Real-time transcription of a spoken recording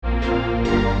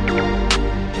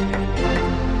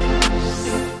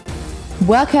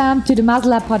Welcome to the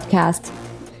Muscle Up Podcast,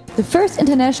 the first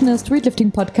international street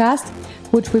lifting podcast,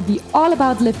 which will be all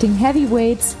about lifting heavy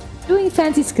weights, doing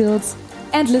fancy skills,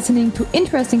 and listening to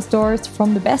interesting stories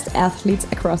from the best athletes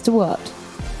across the world.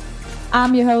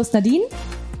 I'm your host Nadine,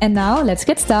 and now let's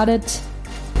get started.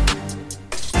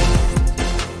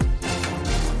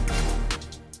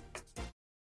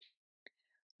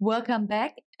 Welcome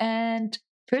back, and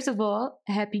first of all,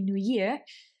 Happy New Year.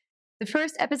 The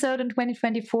first episode in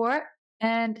 2024.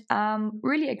 And I'm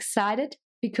really excited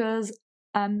because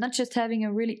I'm not just having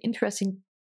a really interesting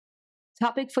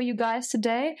topic for you guys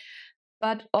today,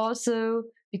 but also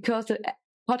because the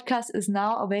podcast is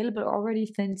now available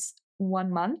already since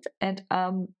 1 month, and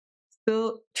I'm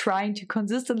still trying to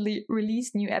consistently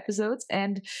release new episodes,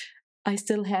 and I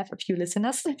still have a few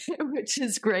listeners, which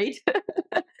is great.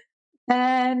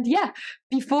 And yeah,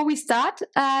 before we start,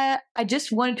 I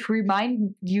just wanted to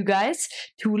remind you guys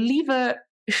to leave a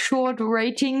short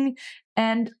rating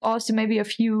and also maybe a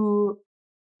few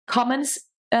comments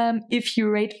if you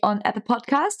rate on Apple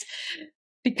Podcast,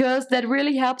 because that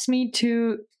really helps me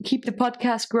to keep the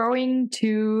podcast growing,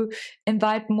 to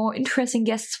invite more interesting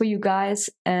guests for you guys,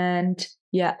 and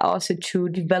yeah, also to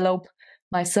develop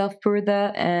myself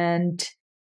further and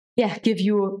yeah, give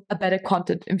you a better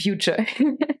content in future.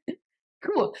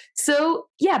 Cool. So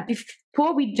yeah,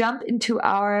 before we jump into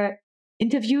our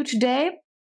interview today,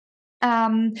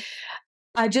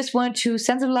 I just want to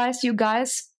sensibilize you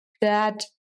guys that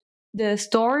the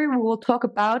story we will talk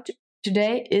about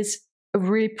today is a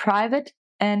really private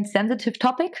and sensitive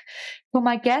topic for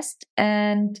my guest,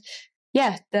 and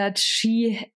yeah, that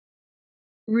she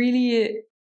really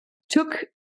took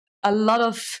a lot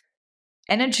of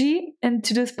energy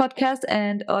into this podcast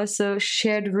and also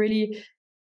shared really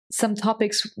some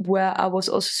topics where I was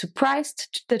also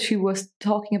surprised that she was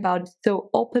talking about so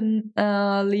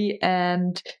openly,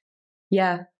 and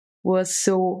yeah, was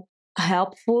so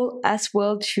helpful as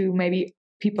well to maybe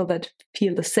people that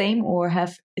feel the same or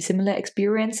have similar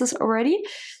experiences already.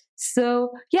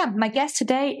 So yeah, my guest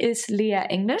today is Lea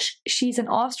Englisch. She's an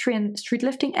Austrian street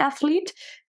lifting athlete,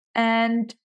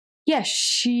 and yeah,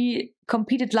 she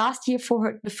competed last year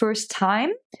for the first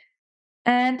time.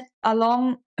 And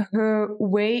along her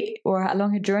way or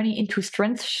along her journey into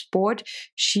strength sport,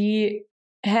 she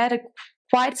had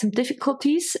quite some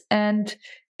difficulties and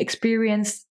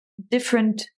experienced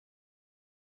different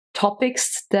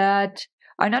topics that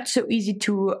are not so easy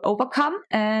to overcome.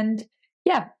 And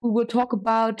yeah, we will talk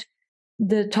about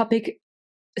the topic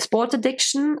sports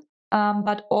addiction,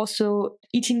 but also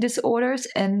eating disorders,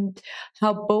 and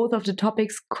how both of the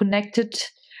topics connected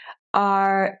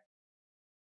are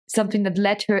something that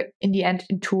led her in the end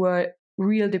into a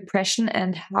real depression,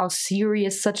 and how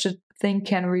serious such a thing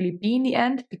can really be in the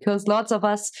end, because lots of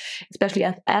us, especially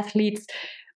as athletes,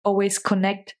 always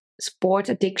connect sport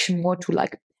addiction more to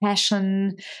like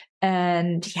passion,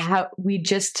 and yeah, we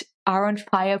just are on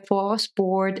fire for our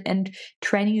sport, and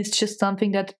training is just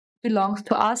something that belongs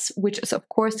to us, which is of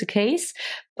course the case.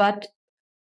 But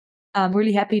I'm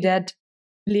really happy that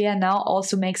Lea now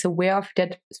also makes aware of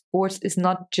that sports is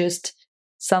not just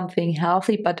something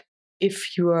healthy, but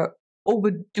if you're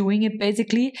overdoing it,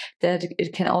 basically, that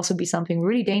it can also be something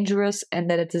really dangerous, and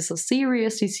that it is a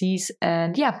serious disease.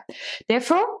 And yeah,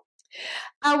 therefore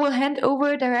I will hand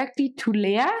over directly to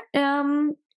Lea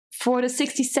for the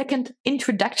 60-second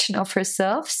introduction of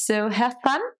herself. So have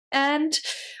fun and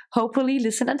hopefully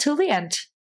listen until the end.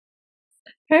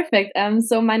 Perfect.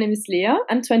 So my name is Lea.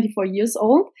 I'm 24 years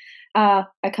old. I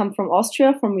come from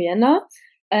Austria, from Vienna.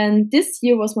 And this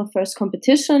year was my first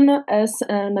competition, as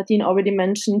Nadine already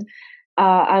mentioned.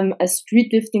 I'm a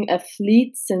street lifting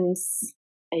athlete since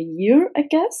a year, I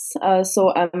guess.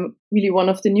 So I'm really one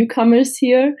of the newcomers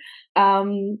here.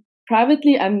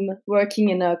 Privately, I'm working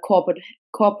in a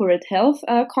corporate health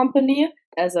company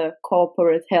as a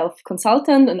corporate health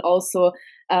consultant, and also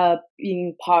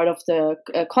being part of the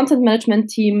content management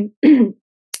team.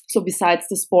 So besides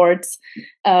the sports,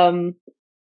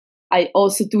 I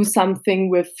also do something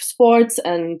with sports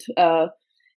and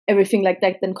everything like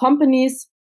that in companies.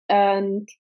 And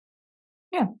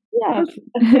yeah, that's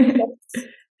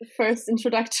the first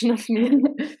introduction of me.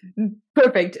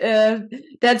 Perfect.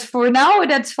 That's for now.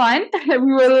 That's fine.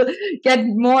 We will get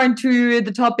more into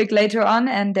the topic later on,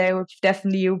 and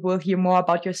definitely you will hear more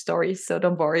about your stories. So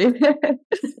don't worry.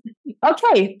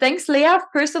 Okay. Thanks, Lea.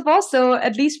 First of all, so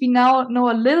at least we now know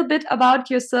a little bit about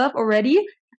yourself already.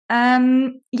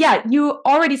 Yeah, you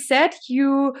already said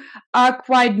you are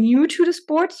quite new to the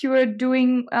sport. You are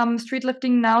doing street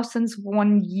lifting now since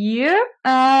 1 year.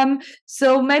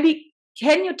 So maybe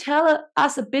can you tell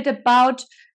us a bit about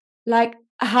like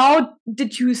how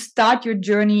did you start your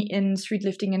journey in street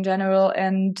lifting in general,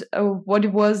 and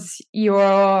what was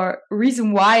your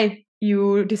reason why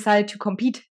you decided to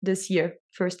compete this year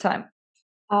first time?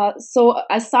 So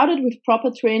I started with proper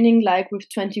training like with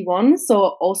 21,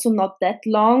 so also not that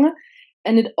long.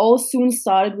 And it all soon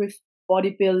started with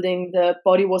bodybuilding. The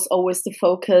body was always the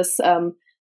focus.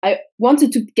 I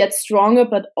wanted to get stronger,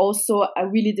 but also I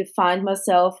really defined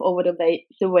myself over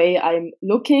the way I'm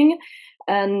looking.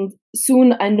 And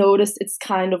soon I noticed it's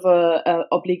kind of a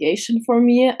obligation for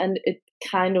me, and it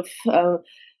kind of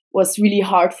was really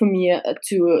hard for me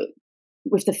to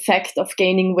with the fact of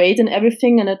gaining weight and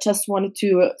everything. And I just wanted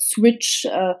to switch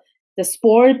the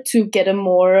sport to get a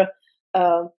more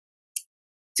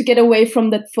to get away from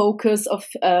that focus of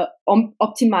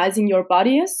optimizing your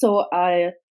body. So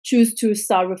I choose to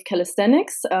start with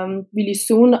calisthenics really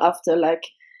soon after like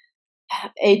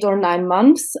 8 or 9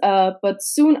 months. But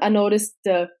soon I noticed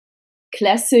the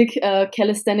classic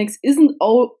calisthenics isn't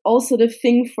also the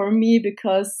thing for me,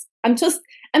 because I'm just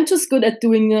good at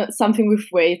doing something with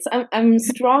weights. I'm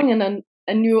strong, and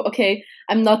I knew, okay,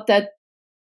 I'm not that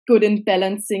good in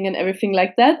balancing and everything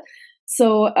like that.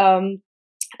 So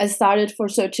I started for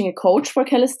searching a coach for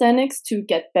calisthenics to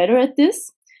get better at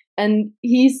this. And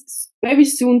he's very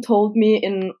soon told me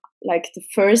in like the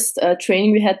first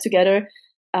training we had together,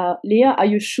 Lea, are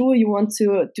you sure you want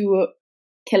to do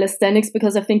calisthenics?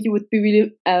 Because I think you would be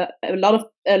really a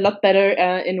lot better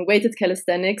in weighted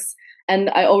calisthenics. And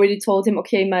I already told him,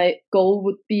 okay, my goal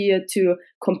would be to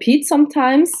compete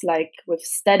sometimes, like with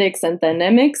statics and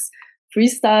dynamics,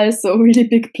 freestyle, so really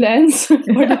big plans.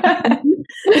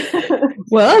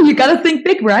 Well, you gotta think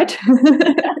big, right?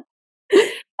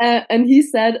 And he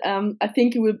said, I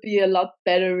think you will be a lot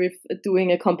better with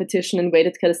doing a competition in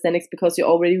weighted calisthenics, because you're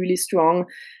already really strong,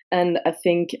 and I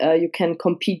think you can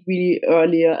compete really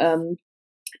earlier.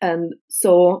 And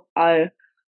so I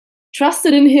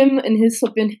trusted in him, in his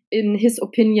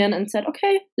opinion, and said,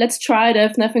 okay, let's try it. I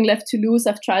have nothing left to lose.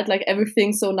 I've tried like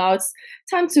everything, so now it's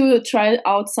time to try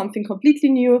out something completely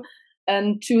new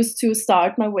and choose to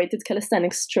start my weighted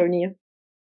calisthenics journey.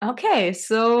 Okay,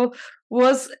 so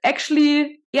was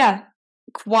actually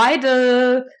quite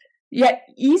a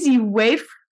easy way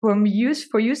for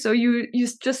you. So you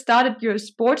just started your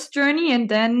sports journey and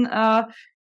then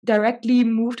directly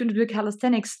moved into the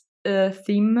calisthenics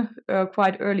theme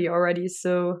quite early already.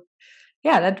 So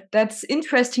yeah, that's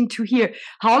interesting to hear.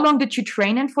 How long did you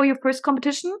train in for your first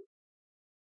competition?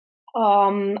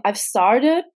 I've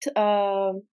started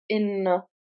in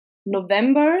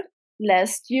November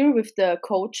last year with the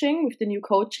new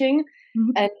coaching.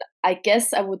 Mm-hmm. And I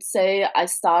guess I would say I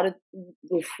started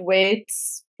with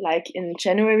weights like in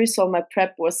January, so my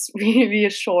prep was really, really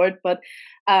short. But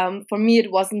for me,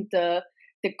 it wasn't the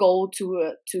goal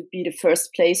to be the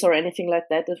first place or anything like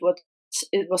that.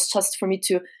 It was just for me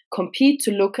to compete,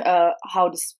 to look how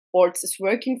the sports is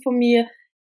working for me.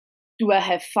 Do I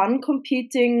have fun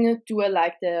competing? Do I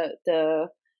like the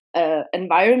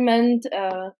environment?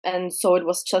 And so it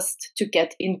was just to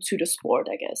get into the sport,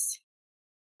 I guess.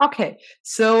 Okay,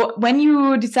 so when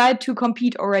you decided to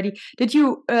compete already, did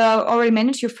you already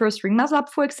manage your first ring muscle up,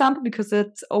 for example? Because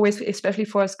it's always, especially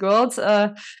for us girls,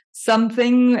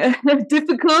 something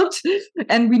difficult,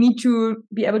 and we need to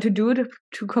be able to do it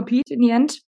to compete in the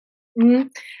end. Mm-hmm.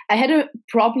 I had a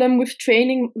problem with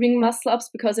training ring muscle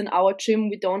ups because in our gym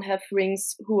we don't have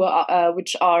rings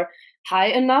which are high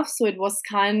enough, so it was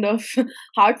kind of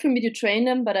hard for me to train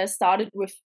them. But I started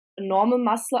with normal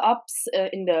muscle ups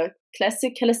in the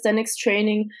classic calisthenics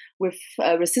training with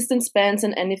resistance bands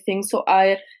and anything. So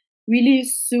I really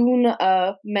soon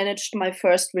managed my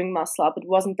first ring muscle up. It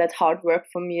wasn't that hard work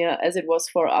for me as it was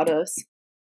for others.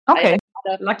 Okay,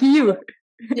 lucky you.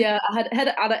 Yeah, I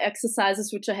had other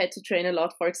exercises which I had to train a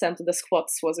lot. For example, the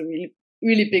squats was a really,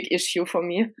 really big issue for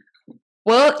me.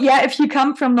 Well, yeah, if you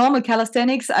come from normal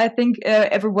calisthenics, I think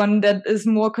everyone that is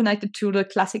more connected to the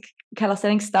classic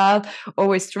calisthenics style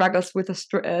always struggles with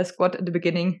a squat at the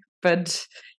beginning. But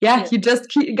yeah, you just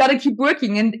gotta keep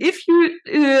working. And if you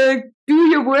do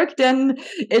your work, then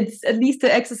it's at least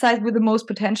the exercise with the most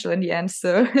potential in the end.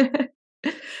 So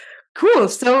cool.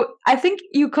 So I think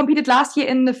you competed last year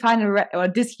in the final rep, or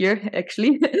this year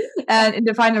actually, and in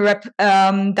the final rep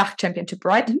DACH championship,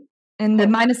 right? In the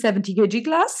minus 70 kg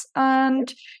class,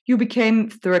 and you became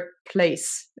 3rd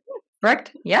place.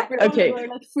 Correct? Yeah. Okay. There were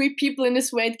like 3 people in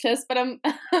this weight class, but I'm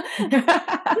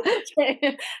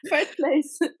okay. 3rd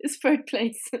place is 3rd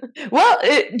place. Well,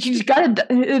 you gotta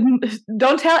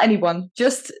don't tell anyone.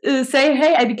 Just say,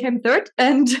 "Hey, I became 3rd,"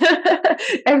 and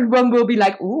everyone will be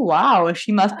like, "Oh, wow,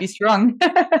 she must be strong."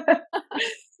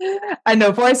 I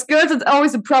know for us girls, it's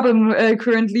always a problem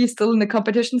currently still in the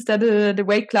competitions that the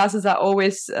weight classes are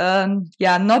always,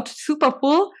 not super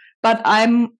full. But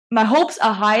my hopes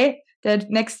are high that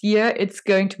next year it's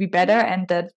going to be better and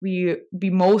that we be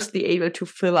mostly able to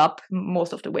fill up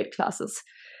most of the weight classes.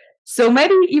 So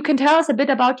maybe you can tell us a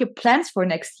bit about your plans for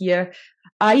next year.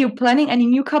 Are you planning any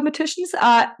new competitions?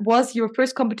 Was your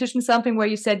first competition something where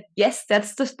you said, yes,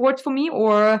 that's the sport for me?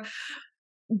 Or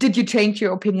did you change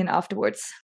your opinion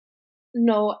afterwards?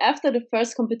 No, after the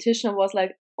first competition, I was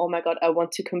like, oh my God, I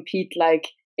want to compete like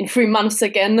in 3 months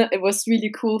again. It was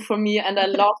really cool for me and I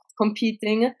loved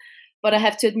competing. But I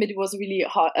have to admit, it was really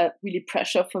hard, really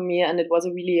pressure for me, and it was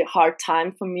a really hard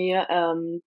time for me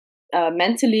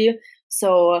mentally.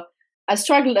 So I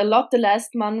struggled a lot the last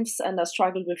months, and I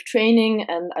struggled with training,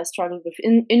 and I struggled with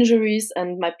injuries.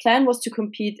 And my plan was to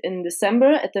compete in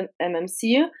December at the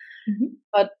MMC,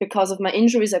 but because of my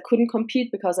injuries, I couldn't compete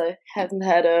because I haven't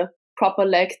had a proper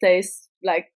leg days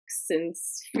like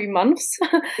since 3 months.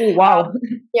 Oh, wow.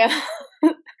 Yeah.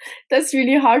 That's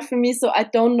really hard for me. So I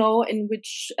don't know in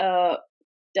which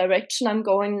direction I'm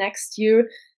going next year.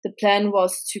 The plan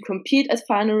was to compete at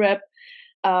final rep,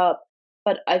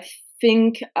 but I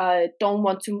think I don't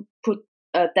want to put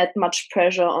that much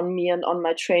pressure on me and on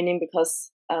my training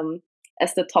because,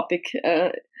 as the topic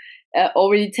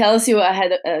already tells you, I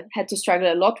had to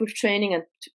struggle a lot with training and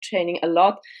training a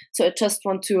lot. So I just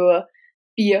want to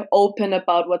be open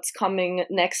about what's coming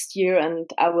next year, and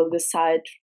I will decide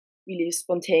really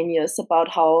spontaneous about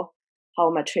how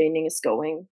my training is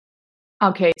going.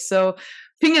 Okay, so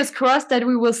fingers crossed that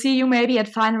we will see you maybe at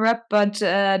final rep, but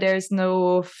there's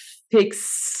no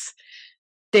fixed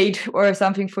date or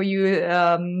something for you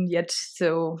yet.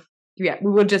 So yeah,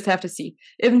 we will just have to see.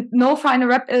 If no final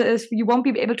rep is, you won't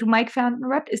be able to make final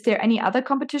rep. Is there any other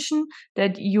competition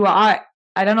that you are?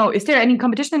 I don't know. Is there any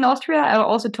competition in Austria? I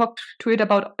also talked to it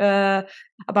about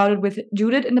it with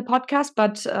Judith in the podcast,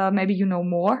 but maybe you know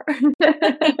more.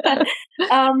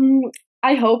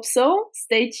 I hope so.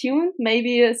 Stay tuned.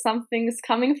 Maybe something is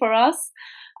coming for us.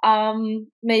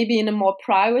 Maybe in a more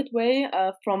private way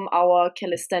from our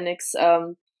calisthenics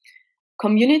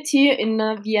community in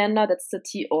Vienna. That's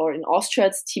or in Austria,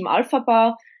 it's Team Alpha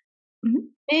Bar.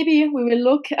 Maybe we will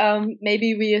look.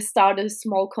 Maybe we start a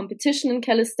small competition in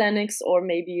calisthenics, or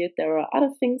maybe there are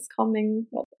other things coming.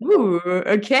 Ooh,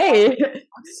 okay.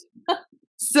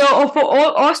 So for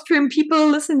all Austrian people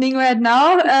listening right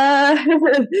now,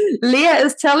 Lea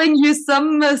is telling you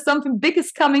something big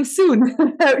is coming soon.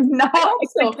 Now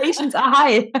expectations are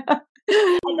high. I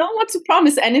don't want to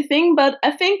promise anything, but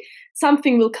I think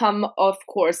something will come, of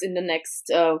course, in the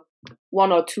next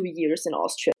 1 or 2 years in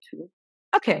Austria too.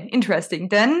 Okay, interesting.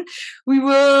 Then we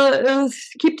will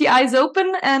keep the eyes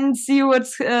open and see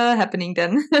what's happening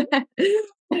then.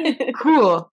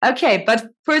 Cool. Okay, but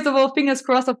first of all, fingers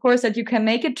crossed, of course, that you can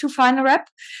make it to final rep.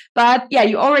 But yeah,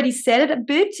 you already said it a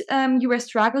bit. You were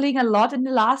struggling a lot in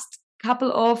the last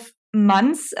couple of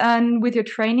months and with your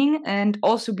training, and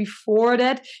also before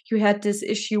that you had this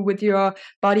issue with your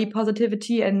body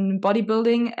positivity and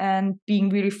bodybuilding and being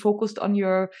really focused on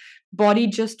your body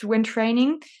just when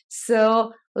training.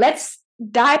 So let's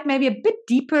dive maybe a bit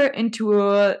deeper into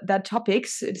that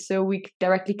topics, so we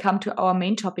directly come to our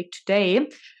main topic today.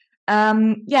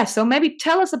 So maybe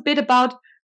tell us a bit about,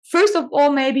 first of all,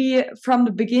 maybe from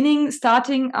the beginning,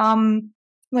 starting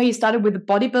where you started with the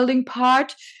bodybuilding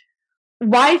part.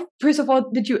 Why, first of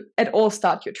all, did you at all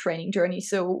start your training journey?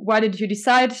 So why did you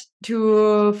decide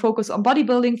to focus on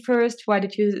bodybuilding first? Why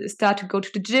did you start to go to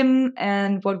the gym?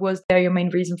 And what was your main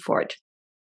reason for it?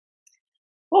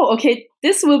 Oh, okay.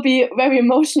 This will be very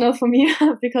emotional for me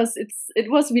because it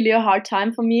was really a hard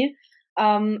time for me.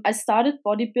 I started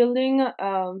bodybuilding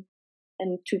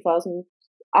in 2000,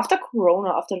 after Corona,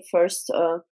 after the first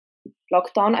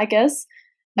lockdown, I guess.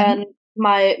 And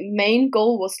my main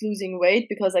goal was losing weight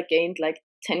because I gained like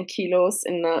 10 kilos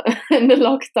in the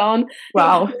lockdown.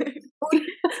 Wow.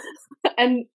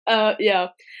 And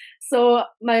so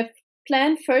my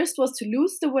plan first was to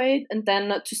lose the weight and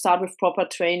then to start with proper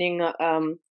training.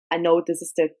 I know this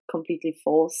is the completely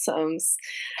false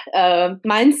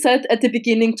mindset at the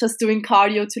beginning, just doing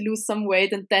cardio to lose some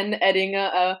weight and then adding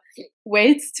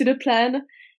weights to the plan.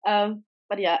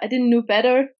 But yeah, I didn't know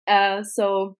better.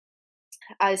 So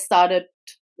I started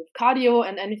with cardio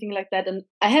and anything like that. And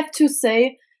I have to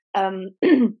say,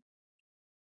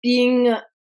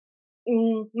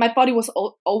 my body was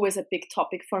always a big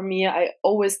topic for me. I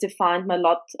always defined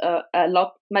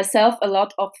myself a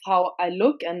lot of how I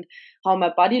look and how my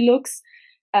body looks.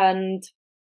 And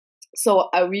so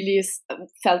I really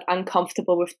felt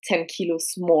uncomfortable with 10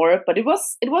 kilos more, but it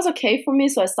was okay for me.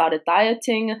 So I started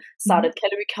dieting, started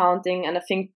calorie counting, and I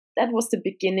think that was the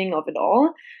beginning of it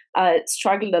all. I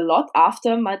struggled a lot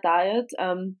after my diet,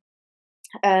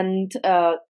 and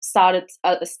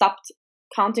stopped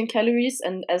counting calories.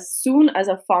 And as soon as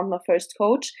I found my first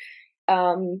coach,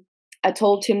 I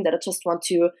told him that I just want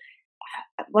to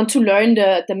learn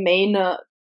the main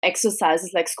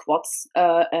exercises like squats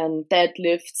and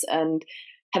deadlifts, and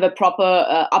have a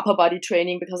proper upper body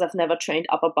training, because I've never trained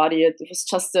upper body. It was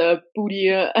just a booty,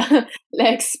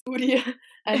 legs, booty,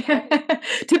 and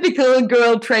typical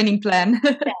girl training plan.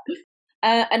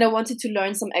 and I wanted to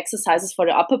learn some exercises for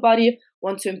the upper body,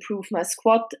 want to improve my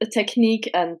squat technique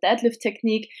and deadlift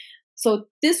technique. So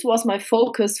this was my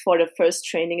focus for the first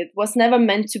training. It was never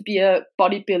meant to be a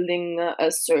bodybuilding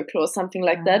circle or something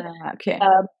like that. Okay.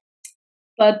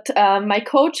 But my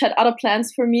coach had other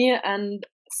plans for me, and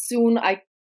soon I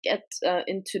get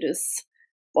into this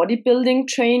bodybuilding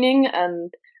training,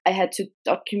 and I had to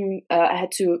I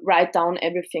had to write down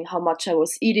everything: how much I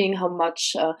was eating, how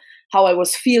I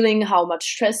was feeling, how much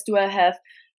stress do I have,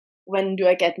 when do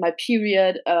I get my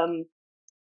period. How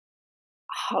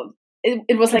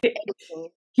it was like everything.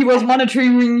 He was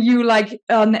monitoring you like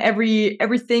on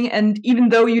everything, and even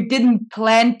though you didn't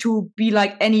plan to be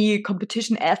like any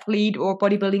competition athlete or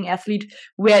bodybuilding athlete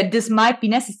where this might be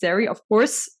necessary, of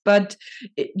course, but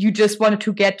you just wanted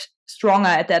to get stronger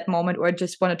at that moment, or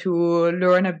just wanted to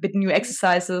learn a bit new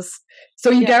exercises. So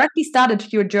you directly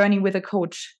started your journey with a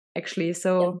coach, actually.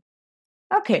 So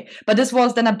okay, but this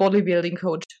was then a bodybuilding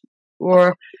coach,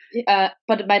 or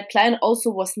but my plan also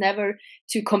was never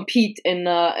to compete in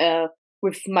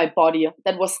with my body.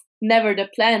 That was never the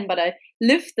plan, but I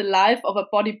lived the life of a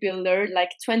bodybuilder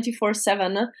like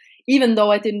 24/7, even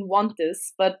though I didn't want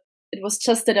this. But it was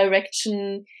just the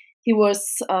direction he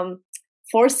was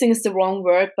forcing is the wrong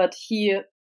word, but he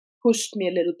pushed me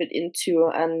a little bit into,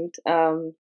 and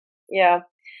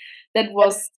that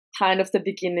was kind of the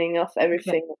beginning of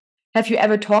everything. Okay. Have you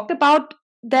ever talked about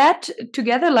that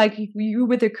together, like you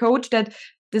with a coach, that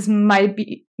this might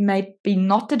be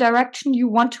not the direction you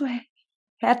want to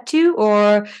head to,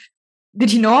 or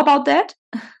did he know about that?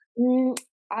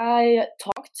 I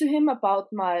talked to him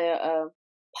about my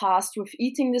past with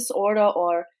eating disorder,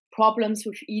 or problems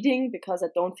with eating, because I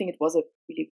don't think it was a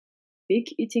really big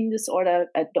eating disorder.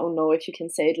 I don't know if you can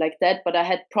say it like that, but I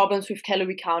had problems with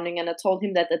calorie counting, and I told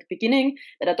him that at the beginning,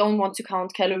 that I don't want to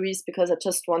count calories because I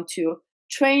just want to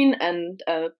train and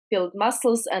build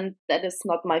muscles, and that is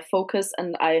not my focus,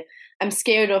 and I'm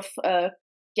scared of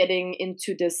getting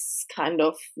into this kind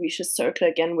of vicious circle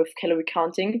again with calorie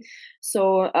counting.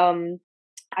 So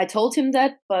I told him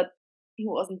that, but he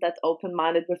wasn't that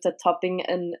open-minded with that topic,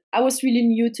 and I was really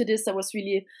new to this. I was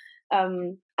really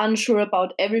unsure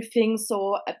about everything,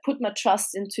 so I put my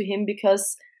trust into him,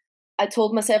 because I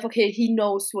told myself, okay, he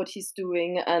knows what he's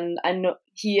doing, and I know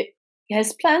he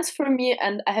has plans for me,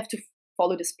 and I have to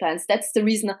follow these plans. That's the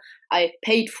reason I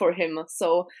paid for him,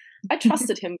 so I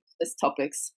trusted him with these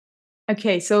topics.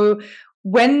 Okay, so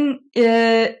when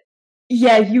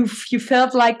you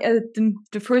felt like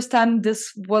the first time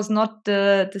this was not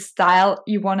the style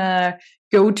you want to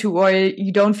go to, or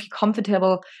you don't feel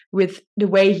comfortable with the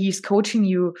way he's coaching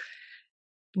you,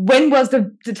 when was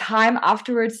the time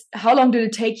afterwards? How long did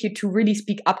it take you to really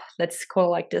speak up? Let's call it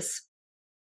like this.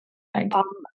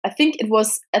 I think it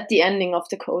was at the ending of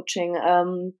the coaching.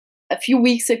 A few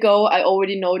weeks ago, I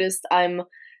already noticed I'm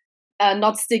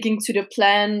not sticking to the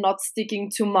plan, not sticking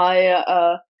to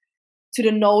my to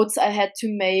the notes I had to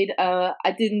made.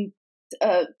 I didn't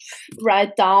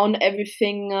write down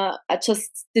everything. I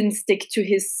just didn't stick to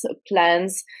his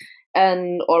plans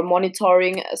or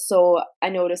monitoring. So I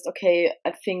noticed, okay,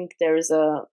 I think there is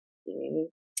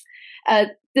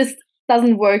this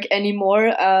doesn't work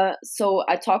anymore. So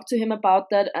I talked to him about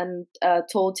that, and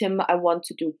told him I want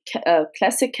to do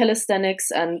classic calisthenics,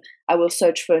 and I will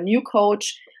search for a new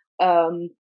coach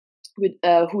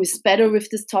who is better with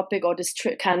this topic or this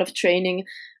kind of training.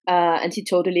 And he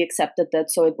totally accepted that.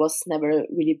 So it was never a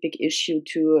really big issue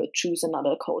to choose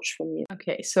another coach for me.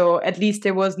 Okay, so at least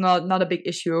there was not a big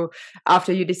issue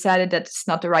after you decided that it's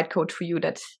not the right coach for you,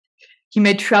 that he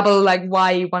made trouble, like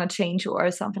why you want to change or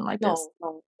something like this. No,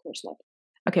 of course not.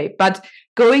 Okay, but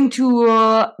going to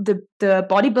the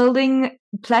bodybuilding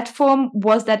platform,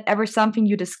 was that ever something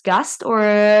you discussed,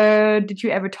 or did you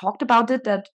ever talked about it,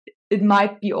 that it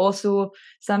might be also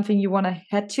something you want to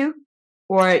head to,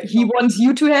 or he wants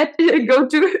you to go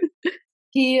to?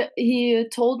 He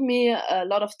told me a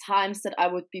lot of times that I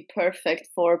would be perfect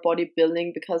for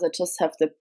bodybuilding, because I just have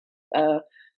the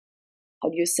how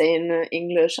do you say in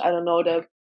English? I don't know,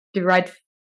 the right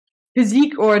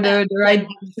physique or the right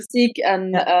physique,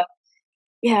 and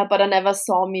but I never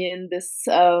saw me in this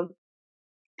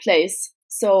place.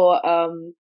 So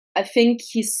I think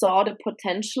he saw the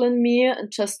potential in me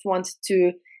and just wanted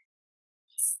to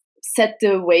set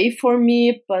the way for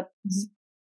me, but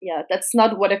yeah, that's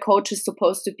not what a coach is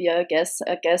supposed to be. I guess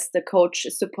the coach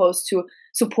is supposed to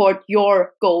support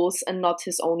your goals and not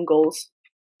his own goals.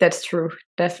 That's true,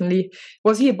 definitely.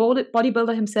 Was he a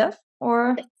bodybuilder himself,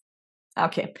 or?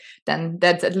 Okay, then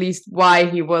that's at least why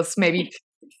he was maybe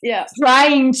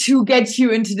trying to get you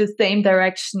into the same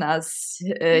direction as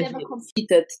he never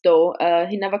competed, though.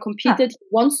 He never competed. He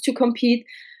wants to compete,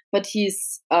 but he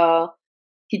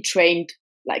trained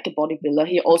like a bodybuilder.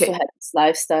 He also had this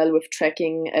lifestyle with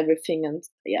tracking everything, and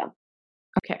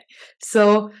Okay,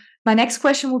 so my next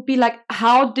question would be like,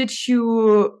 how did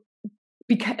you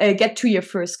get to your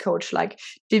first coach? Like,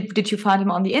 did you find him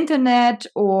on the internet,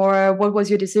 or what was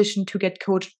your decision to get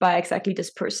coached by exactly this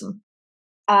person?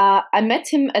 I met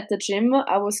him at the gym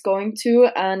I was going to,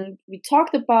 and we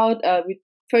talked about we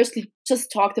firstly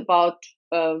just talked about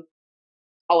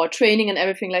our training and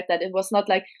everything like that. It was not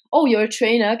like, oh, you're a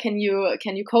trainer, can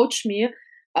you coach me?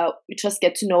 We just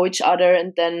get to know each other,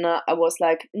 and then I was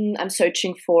like, I'm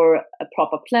searching for a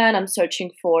proper plan, I'm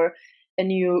searching for a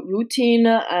new routine,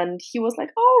 and he was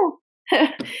like, oh,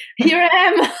 here I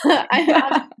am. I'm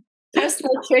a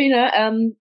personal trainer.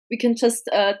 We can just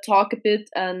talk a bit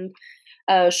and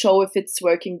show if it's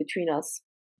working between us.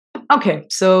 Okay,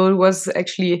 so it was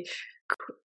actually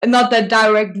not that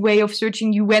direct way of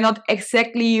searching. You were not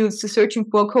exactly searching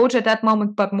for a coach at that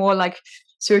moment, but more like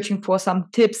searching for some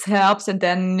tips, helps, and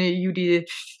then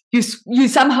you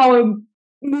somehow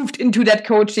moved into that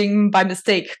coaching by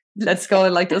mistake. Let's call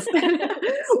it like this.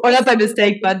 Or not by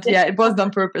mistake, but yeah, it wasn't on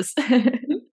purpose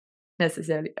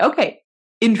necessarily. Okay,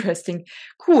 interesting.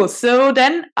 Cool. So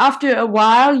then after a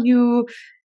while, you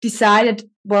decided,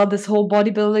 well, this whole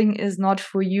bodybuilding is not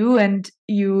for you, and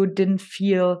you didn't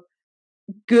feel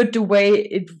good the way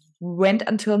it went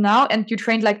until now, and you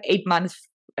trained like 8 months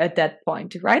at that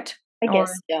point, right? I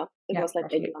guess, yeah. It was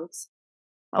like 8 months.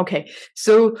 Okay,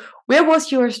 so where was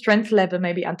your strength level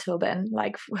maybe until then?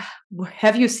 Like,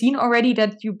 have you seen already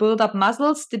that you build up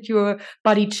muscles? Did your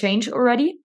body change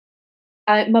already?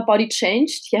 My body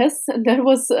changed, yes, and that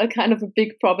was a kind of a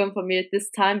big problem for me at this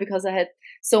time, because I had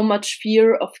so much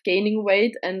fear of gaining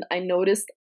weight, and I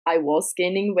noticed I was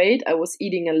gaining weight. I was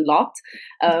eating a lot.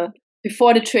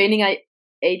 Before the training, I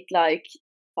ate like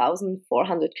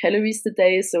 1,400 calories a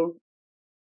day, so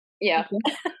yeah.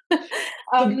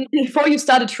 Before you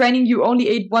started training, you only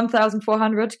ate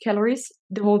 1,400 calories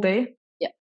the whole day? Yeah.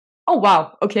 Oh,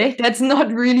 wow. Okay, that's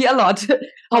not really a lot.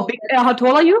 How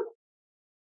tall are you?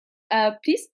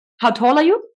 Please? How tall are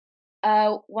you?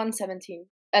 117.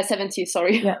 70,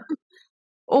 sorry. Yeah.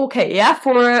 Okay, yeah,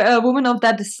 for a woman of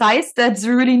that size, that's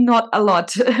really not a lot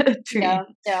to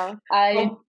eat. Yeah.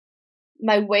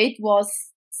 My weight was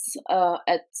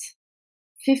at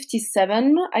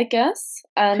 57, I guess,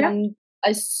 and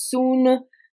I soon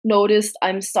noticed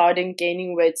I'm starting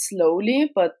gaining weight slowly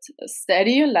but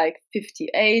steady, like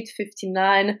 58,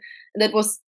 59, and that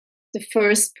was the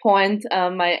first point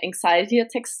my anxiety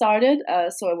attack started.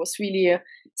 So I was really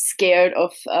scared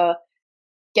of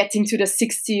getting to the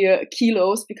 60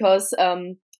 kilos, because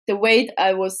the weight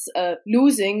I was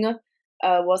losing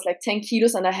was like 10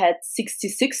 kilos, and I had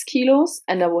 66 kilos,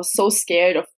 and I was so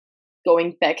scared of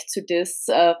going back to this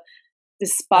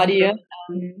body.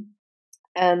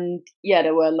 And yeah,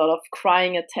 there were a lot of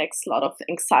crying attacks, a lot of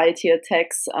anxiety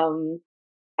attacks.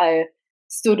 I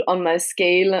stood on my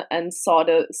scale and saw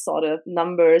the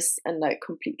numbers, and I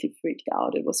completely freaked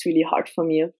out. It was really hard for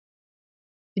me.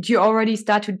 Did you already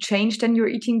start to change then your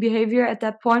eating behavior at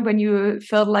that point, when you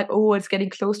felt like, oh, it's getting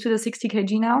close to the 60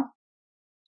 kg now?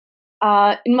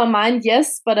 In my mind,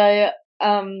 yes, but I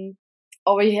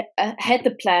already had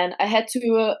the plan. I had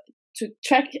to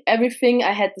track everything.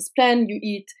 I had this plan. You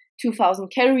eat 2,000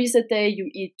 calories a day. You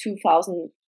eat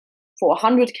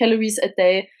 2,400 calories a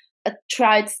day. I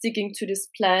tried sticking to this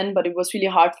plan, but it was really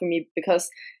hard for me, because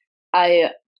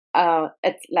I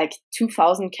at like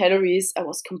 2,000 calories, I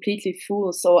was completely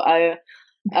full. So I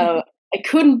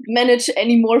couldn't manage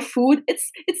any more food.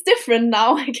 It's different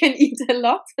now. I can eat a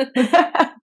lot.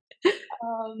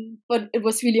 But it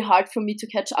was really hard for me to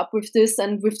catch up with this.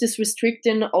 And with this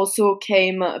restricting also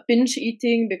came binge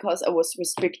eating, because I was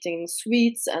restricting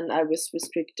sweets, and I was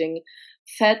restricting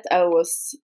fat. I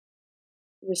was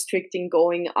restricting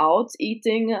going out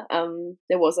eating.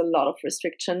 There was a lot of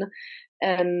restriction.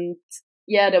 And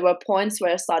yeah, there were points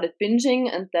where I started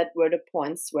binging, and that were the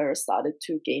points where I started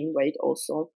to gain weight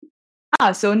also.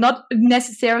 So not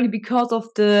necessarily because of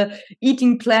the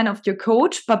eating plan of your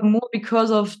coach, but more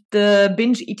because of the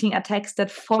binge eating attacks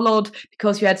that followed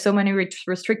because you had so many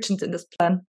restrictions in this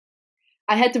plan.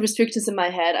 I had the restrictions in my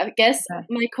head. I guess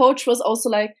my coach was also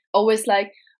always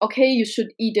like, okay, you should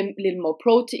eat a little more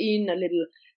protein, a little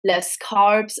less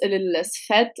carbs, a little less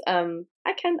fat.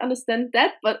 I can't understand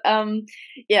that, but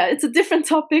yeah, it's a different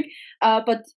topic.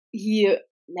 But he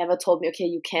never told me, okay,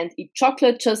 you can't eat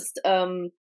chocolate, just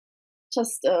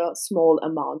a small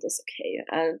amount is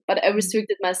okay. But I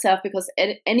restricted myself because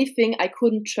anything I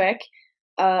couldn't track,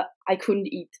 I couldn't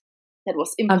eat. That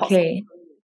was impossible. Okay.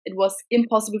 It was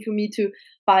impossible for me to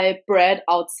buy bread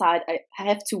outside. I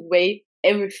have to weigh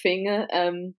everything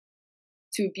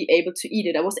to be able to eat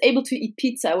it. I was able to eat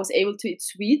pizza. I was able to eat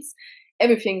sweets,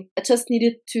 everything. I just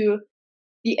needed to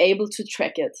be able to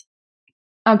track it.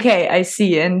 Okay, I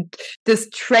see. And this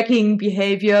tracking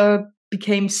behavior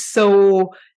became so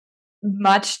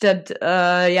much that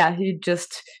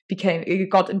he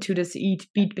got into this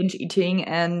binge eating,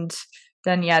 and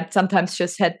then sometimes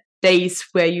just had days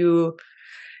where you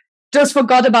just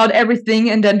forgot about everything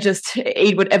and then just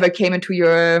ate whatever came into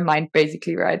your mind,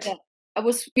 basically, right? Yeah. I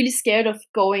was really scared of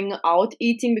going out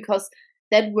eating because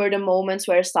that were the moments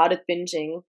where I started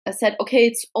binging. I said, okay,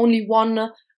 it's only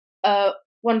one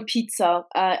pizza.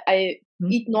 I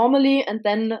eat normally, and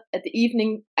then at the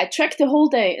evening I track the whole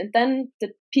day, and then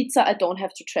the pizza I don't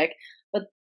have to track. But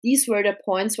these were the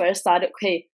points where I started,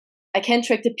 okay, I can't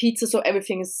track the pizza, so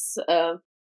everything is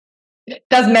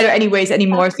doesn't matter anyways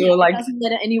anymore. So it doesn't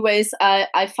matter anyways.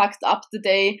 I fucked up the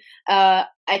day.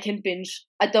 I can binge.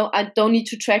 I don't need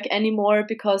to track anymore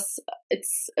because it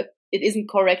isn't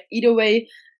correct either way.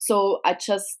 So I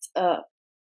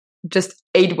just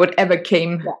ate whatever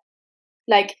came. Yeah.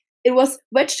 Like, it was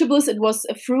vegetables, it was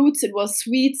fruits, it was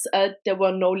sweets. There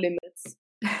were no limits.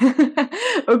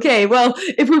 Okay, well,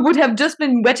 if we would have just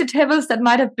been vegetables, that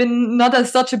might have been not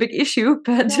such a big issue.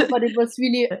 But no, but it was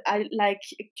really, I like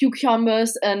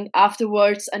cucumbers, and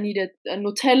afterwards I needed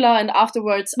Nutella, and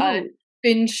afterwards I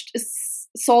binged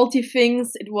salty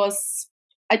things. It was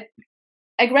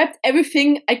I grabbed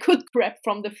everything I could grab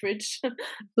from the fridge.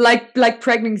 like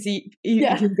pregnancy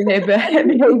behavior.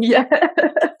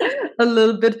 A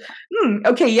little bit.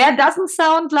 Okay, yeah, doesn't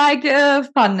sound like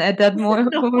fun at that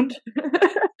moment.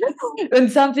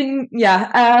 And something,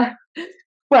 well,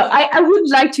 I wouldn't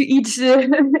like to eat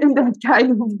in that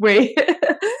kind of way.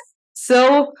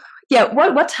 So, yeah,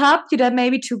 what helped you then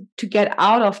maybe to get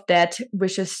out of that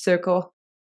vicious circle?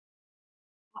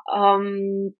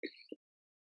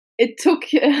 It took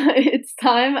its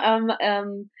time.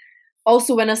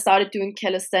 Also, when I started doing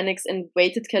calisthenics and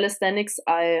weighted calisthenics,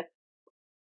 I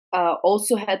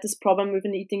also had this problem with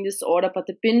an eating disorder, but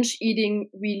the binge eating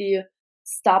really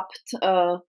stopped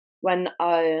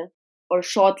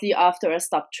shortly after I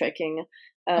stopped tracking.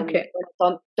 Okay.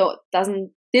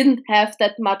 Didn't have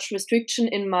that much restriction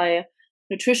in my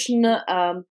nutrition.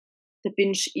 The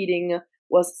binge eating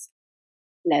was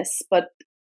less, but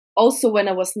also when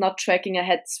I was not tracking, I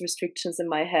had restrictions in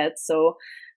my head, so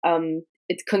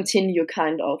it continued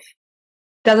kind of.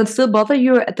 Does it still bother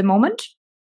you at the moment?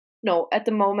 No, at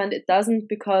the moment it doesn't,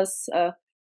 because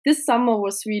this summer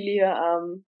was really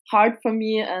hard for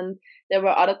me, and there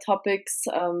were other topics.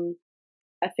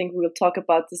 I think we'll talk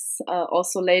about this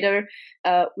also later,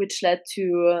 which led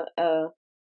to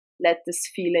these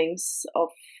feelings of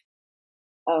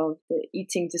the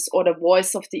eating disorder,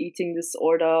 voice of the eating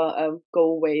disorder, go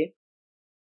away.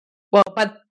 Well,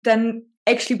 but then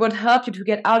actually what helped you to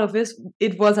get out of this,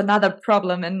 it was another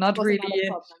problem and not really.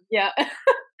 Yeah.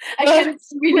 I guess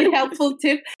it's a really helpful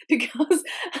tip, because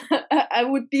I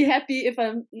would be happy if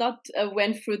I not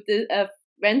went through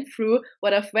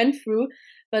what I've went through,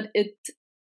 but it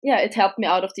helped me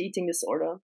out of the eating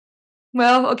disorder.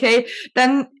 Well, okay,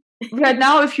 then right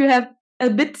now, if you have a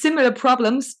bit similar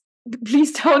problems,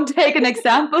 please don't take an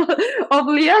example of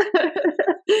Lea.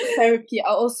 Therapy.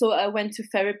 I went to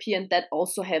therapy, and that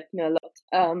also helped me a lot.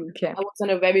 I was on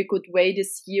a very good way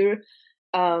this year,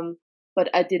 but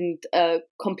I didn't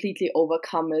completely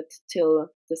overcome it till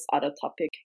this other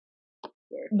topic.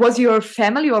 Was your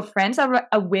family or friends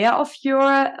aware of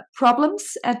your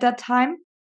problems at that time?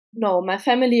 No, my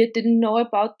family didn't know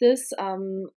about this.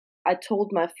 I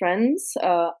told my friends.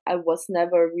 I was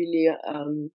never really.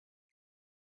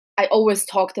 I always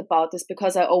talked about this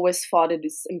because I always thought it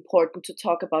is important to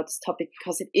talk about this topic,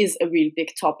 because it is a real big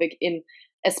topic,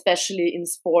 especially in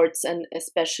sports, and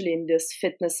especially in this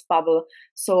fitness bubble.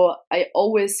 So I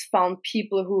always found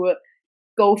people who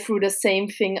go through the same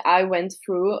thing I went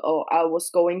through or I was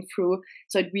going through.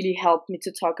 So it really helped me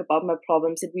to talk about my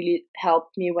problems. It really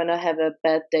helped me when I have a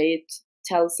bad day to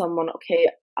tell someone, okay,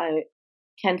 I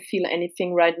can't feel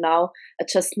anything right now. I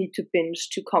just need to binge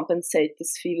to compensate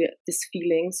these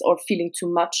feelings or feeling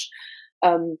too much.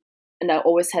 And I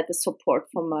always had the support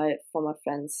from my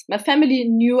friends. My family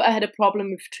knew I had a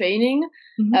problem with training.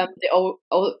 They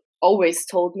always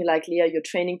told me like, Lea, you're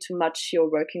training too much,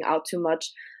 you're working out too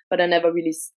much, but I never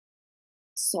really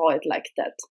saw it like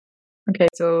that. Okay,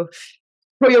 so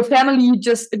for your family,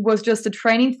 it was just a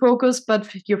training focus,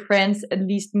 but your friends at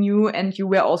least knew, and you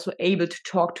were also able to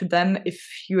talk to them if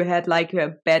you had like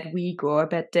a bad week or a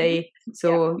bad day.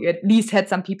 So you at least had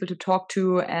some people to talk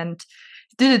to. And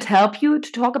did it help you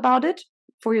to talk about it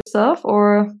for yourself,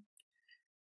 or?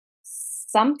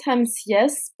 Sometimes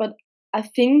yes, but I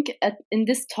think in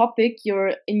this topic,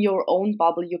 you're in your own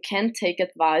bubble. You can't take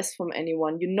advice from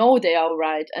anyone. You know they are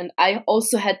right. And I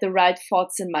also had the right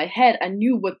thoughts in my head. I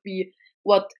knew what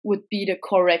would be the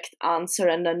correct answer,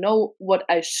 and I know what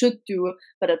I should do,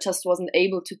 but I just wasn't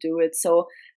able to do it. So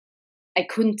I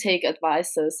couldn't take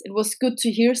advices. It was good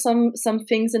to hear some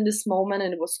things in this moment,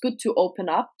 and it was good to open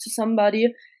up to somebody,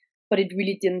 but it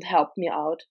really didn't help me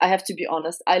out. I have to be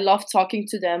honest. I love talking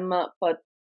to them, but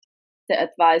the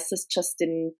advices just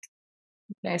didn't.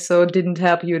 Okay, so it didn't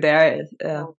help you there.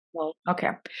 No. Okay.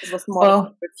 It was more the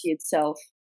therapy itself.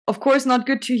 Of course, not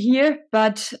good to hear,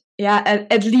 but yeah,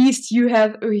 at least you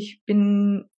have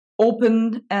been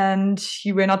open and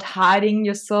you were not hiding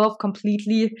yourself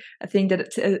completely. I think that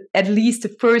it's at least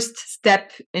the first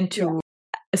step into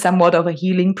somewhat of a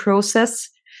healing process,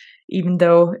 even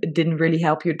though it didn't really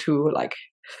help you to like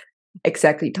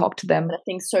exactly talk to them. I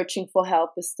think searching for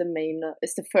help is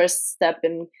the first step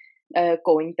in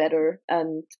going better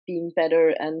and being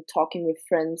better and talking with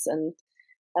friends, and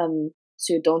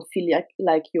so you don't feel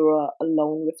like you're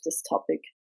alone with this topic.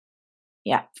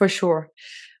 Yeah, for sure.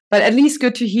 But at least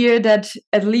good to hear that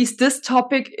at least this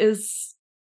topic is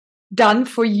done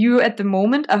for you at the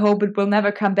moment. I hope it will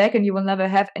never come back and you will never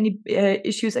have any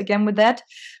issues again with that.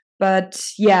 But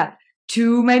yeah,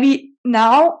 to maybe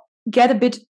now get a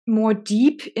bit more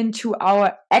deep into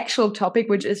our actual topic,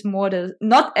 which is more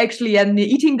not actually an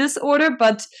eating disorder,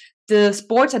 but the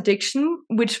sports addiction,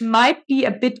 which might be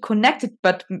a bit connected,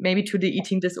 but maybe to the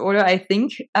eating disorder, I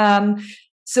think.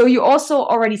 So you also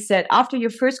already said after your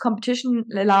first competition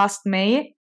last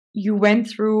May, you went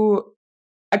through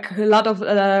a lot of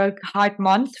hard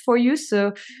months for you.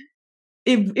 So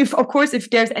if of course, if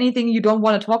there's anything you don't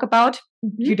want to talk about,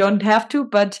 you don't have to,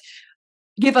 but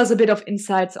give us a bit of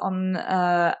insights on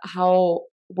how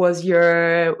was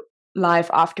your life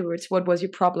afterwards? What was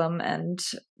your problem and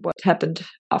what happened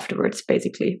afterwards,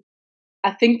 basically?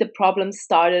 I think the problem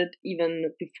started even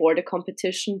before the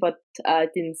competition, but I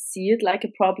didn't see it like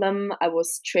a problem. I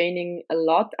was training a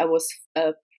lot.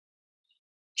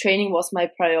 Training was my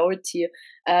priority.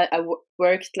 I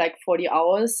worked like 40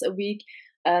 hours a week,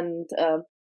 and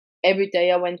every day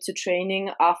I went to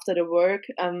training after the work.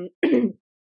 It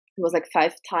was like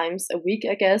 5 times a week,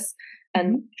 I guess.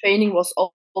 And training was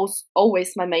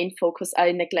always my main focus.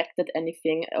 I neglected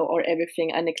anything or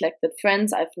everything. I neglected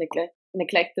friends. I've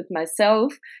neglected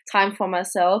myself, time for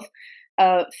myself,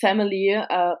 family.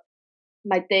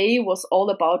 My day was all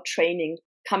about training,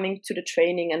 coming to the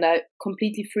training, and I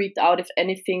completely freaked out if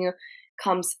anything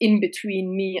comes in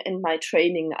between me and my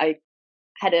training. I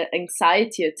had an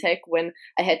anxiety attack when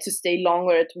I had to stay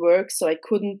longer at work, so I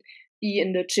couldn't be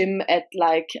in the gym at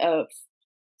like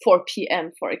 4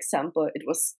 p.m., for example. It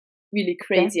was really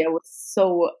crazy. Yeah. I was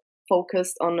so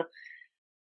focused on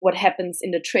what happens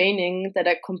in the training that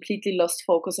I completely lost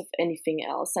focus of anything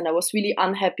else. And I was really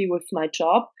unhappy with my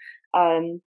job.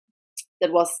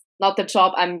 That was not the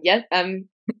job I'm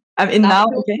in now.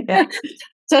 Okay. Yeah.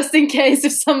 Just in case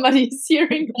if somebody is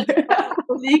hearing that,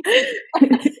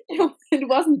 it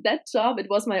wasn't that job. It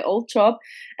was my old job,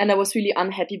 and I was really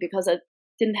unhappy because I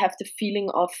didn't have the feeling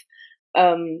of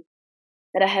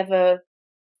that I have a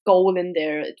goal in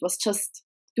there. It was just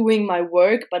doing my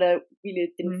work, but I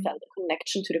really didn't feel the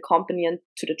connection to the company and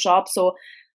to the job. So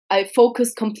I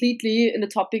focused completely in the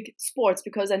topic sports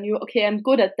because I knew, okay, I'm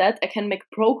good at that. I can make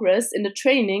progress in the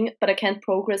training, but I can't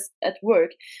progress at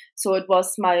work. So it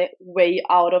was my way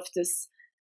out of this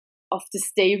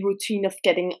day routine of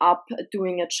getting up,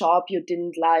 doing a job you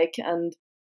didn't like. And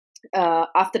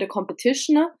after the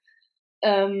competition,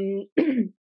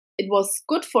 it was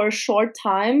good for a short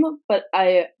time, but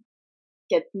I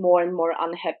get more and more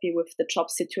unhappy with the job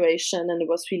situation, and it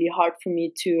was really hard for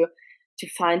me to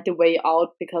find the way out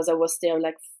because I was there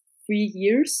like 3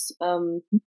 years, and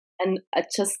I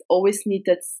just always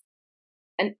needed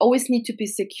and always need to be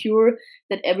secure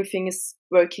that everything is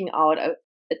working out.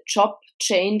 A job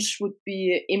change would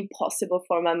be impossible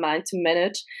for my mind to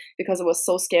manage because I was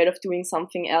so scared of doing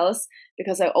something else,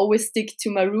 because I always stick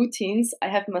to my routines. I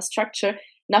have my structure.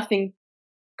 Nothing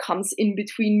comes in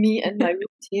between me and my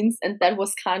routines, and that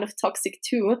was kind of toxic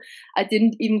too. I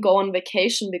didn't even go on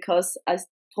vacation because I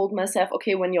told myself,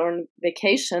 okay, when you're on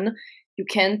vacation, you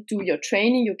can't do your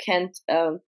training, you can't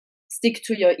stick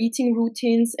to your eating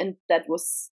routines, and that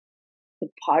was the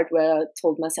part where I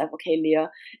told myself, okay, Lea,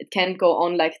 it can't go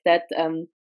on like that.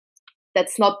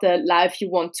 That's not the life you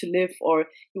want to live, or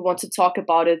you want to talk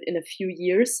about it in a few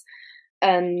years.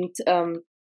 And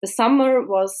the summer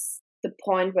was the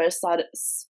point where I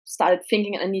started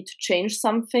thinking I need to change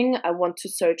something. I want to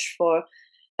search for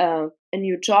a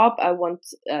new job. I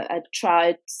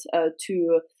tried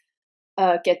to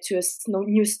get to a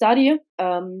new study,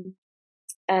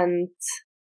 and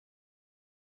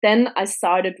then I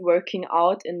started working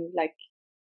out in like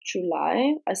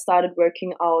July. I started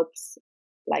working out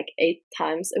like 8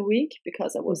 times a week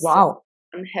because I was so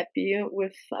unhappy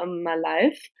with my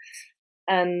life.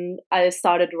 And I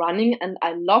started running, and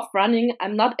I love running.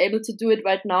 I'm not able to do it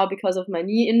right now because of my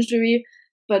knee injury,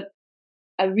 but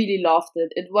I really loved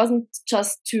it. It wasn't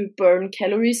just to burn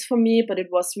calories for me, but it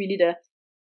was really the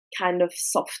kind of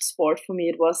soft sport for me.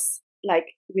 It was like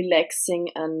relaxing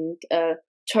and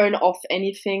turn off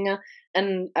anything.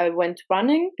 And I went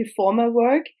running before my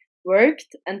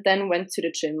worked, and then went to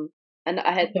the gym. And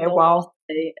I had no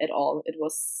day at all. It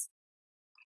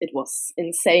was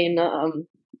insane.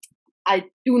 I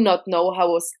do not know how I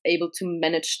was able to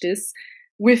manage this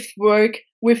with work,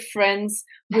 with friends,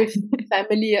 with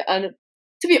family. And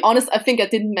to be honest, I think I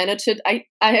didn't manage it.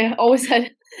 I always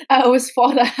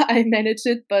thought I managed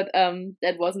it, but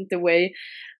that wasn't the way.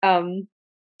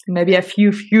 Maybe a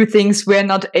few things were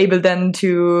not able then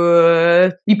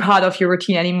to be part of your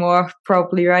routine anymore,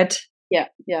 probably, right? Yeah.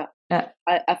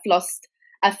 I've lost.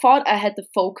 I thought I had the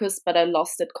focus, but I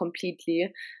lost it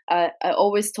completely. I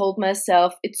always told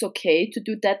myself it's okay to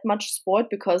do that much sport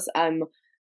because I'm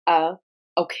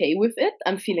okay with it.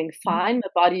 I'm feeling fine. My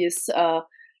body is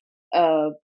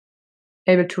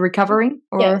able to recovering,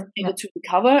 or able to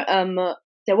recover.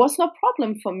 There was no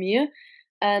problem for me,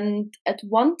 and at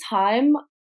one time,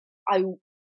 I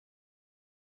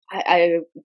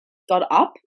got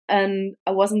up and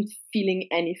I wasn't feeling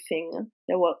anything.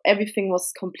 Everything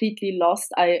was completely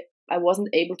lost. I wasn't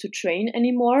able to train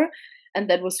anymore, and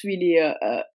that was really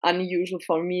unusual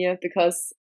for me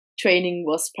because training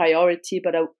was priority,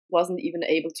 but I wasn't even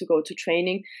able to go to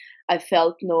training. I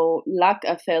felt no luck.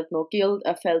 I felt no guilt.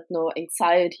 I felt no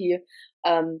anxiety.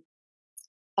 I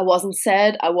wasn't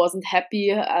sad. I wasn't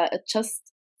happy. I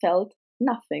just felt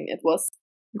nothing. It was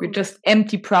just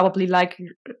empty, probably, like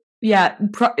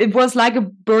it was like a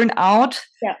burnout,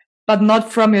 but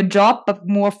not from your job, but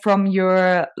more from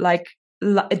your like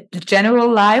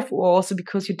general life, or also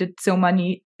because you did so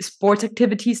many sports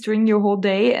activities during your whole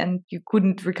day and you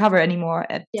couldn't recover anymore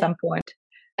at some point.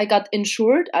 I got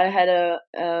injured. I had a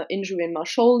injury in my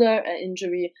shoulder,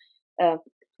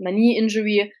 my knee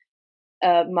injury,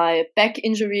 my back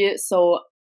injury. So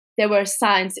there were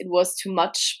signs it was too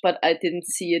much, but I didn't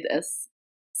see it as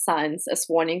signs, as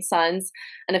warning signs.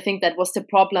 And I think that was the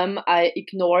problem. I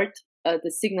ignored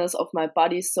the signals of my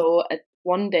body. So at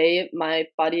one day, my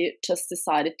body just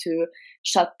decided to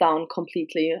shut down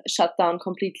completely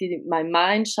my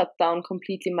mind, shut down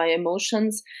completely my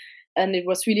emotions. And it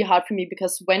was really hard for me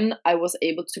because when I was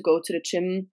able to go to the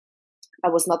gym, I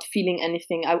was not feeling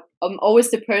anything. I'm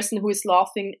always the person who is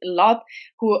laughing a lot,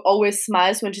 who always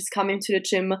smiles when she's coming to the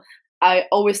gym. I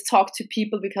always talk to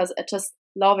people because I just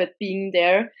love it being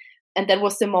there. And that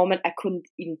was the moment I couldn't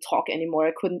even talk anymore.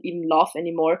 I couldn't even laugh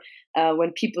anymore.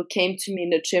 When people came to me in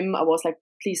the gym, I was like,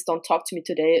 please don't talk to me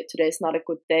today. Today is not a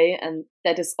good day. And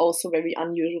that is also very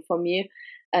unusual for me.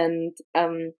 And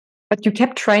but you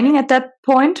kept training at that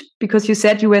point because you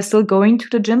said you were still going to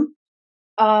the gym?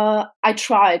 I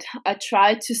tried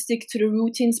to stick to the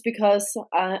routines because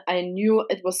I knew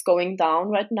it was going down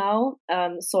right now.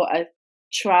 So I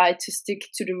tried to stick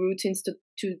to the routines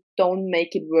to don't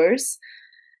make it worse.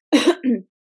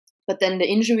 But then the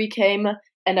injury came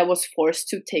and I was forced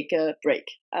to take a break.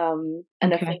 And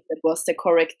I think that was the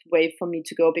correct way for me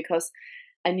to go because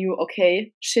I knew,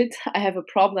 okay, shit, I have a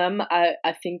problem.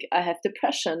 I think I have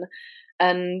depression.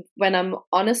 And when I'm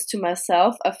honest to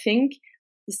myself, I think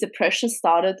this depression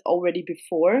started already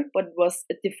before, but it was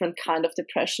a different kind of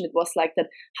depression. It was like that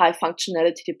high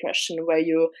functionality depression where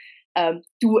you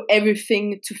do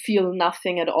everything to feel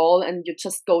nothing at all and you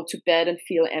just go to bed and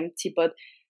feel empty. But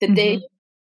the day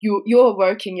you're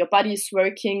working, your body is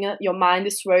working, your mind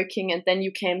is working, and then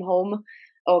you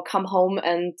come home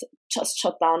and just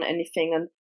shut down anything. And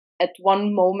at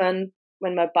one moment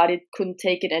when my body couldn't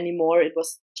take it anymore, it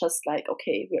was just like,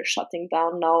 okay, we're shutting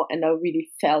down now. And I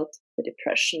really felt the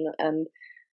depression, and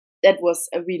that was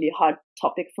a really hard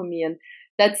topic for me. And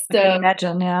that's I can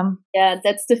imagine,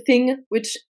 that's the thing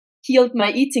which healed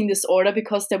my eating disorder,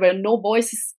 because there were no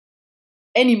voices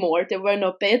anymore. There were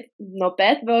no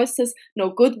bad voices,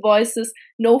 no good voices,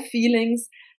 no feelings.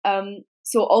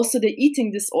 So also the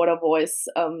eating disorder voice.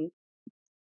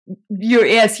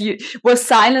 You was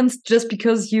silenced just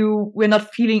because you were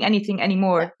not feeling anything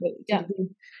anymore. Yeah.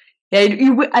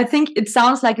 I think it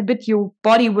sounds like a bit your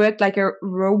body worked like a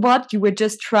robot. You were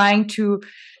just trying to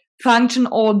function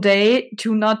all day,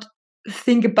 to not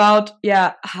think about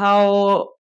how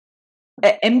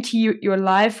empty your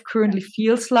life currently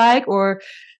feels like. Or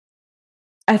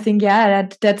I think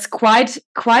that's quite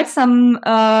some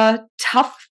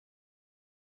tough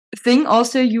thing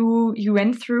also you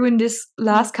went through in this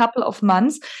last couple of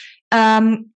months.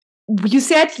 You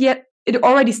said it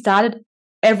already started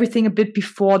everything a bit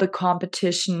before the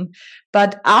competition,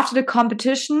 but after the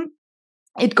competition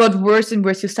it got worse and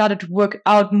worse. You started to work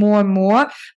out more and more,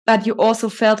 but you also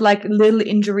felt like little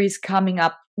injuries coming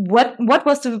up. What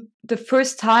was the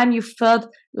first time you felt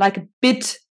like a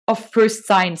bit of first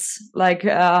signs, like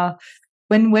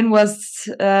when was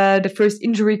the first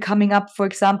injury coming up, for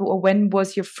example, or when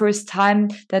was your first time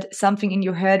that something in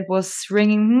your head was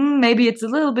ringing? Maybe it's a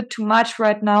little bit too much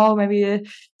right now. Maybe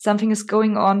something is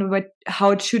going on, but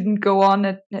how it shouldn't go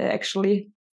on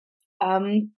actually.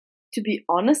 To be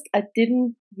honest, I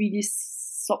didn't really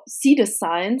see the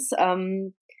signs.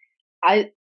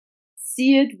 I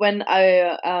see it when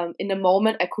in a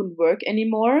moment I couldn't work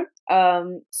anymore.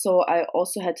 So I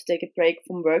also had to take a break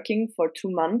from working for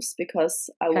 2 months, because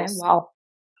I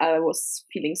was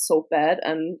feeling so bad,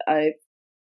 and I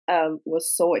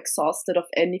was so exhausted of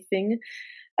anything.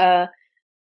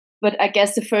 But I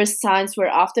guess the first signs were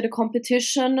after the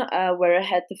competition, where I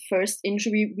had the first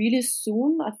injury really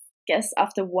soon. I guess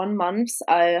after 1 month,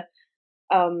 I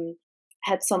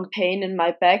had some pain in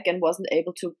my back and wasn't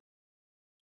able to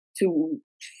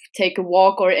take a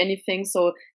walk or anything.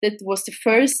 So that was the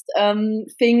first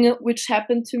thing which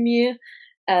happened to me.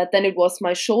 Then it was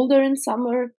my shoulder in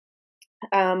summer.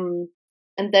 And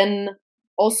then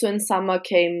also in summer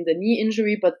came the knee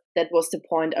injury, but that was the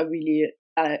point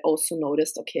I also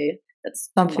noticed, okay, that's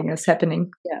something is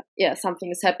happening. Yeah, something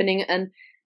is happening. And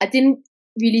I didn't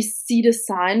really see the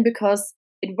sign, because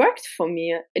it worked for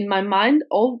me. In my mind,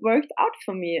 all worked out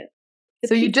for me.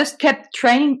 So you just kept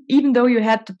training even though you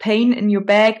had the pain in your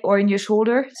back or in your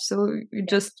shoulder. So you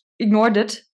just ignored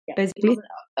it, basically.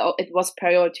 It was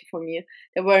priority for me.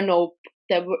 There were no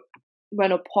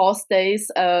pause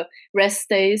days, rest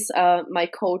days. My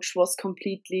coach was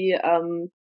completely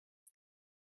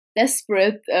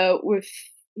desperate with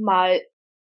my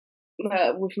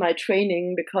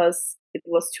training, because it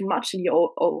was too much, and he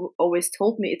always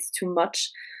told me it's too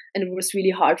much, and it was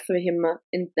really hard for him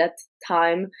in that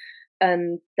time.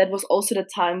 And that was also the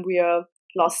time we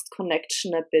lost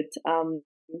connection a bit.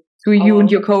 So you and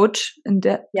your coach during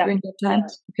that time?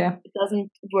 Yeah. Okay. It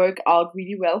doesn't work out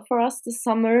really well for us this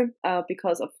summer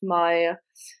because of my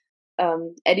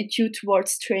attitude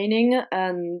towards training,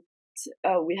 and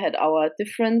we had our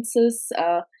differences.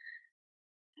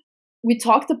 We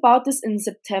talked about this in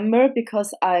September,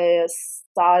 because I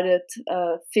started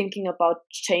thinking about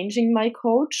changing my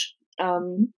coach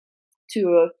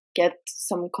to get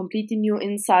some completely new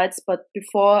insights. But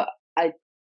before I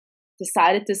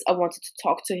decided this, I wanted to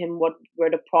talk to him. What were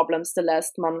the problems the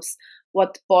last months?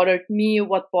 What bothered me?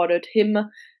 What bothered him?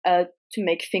 To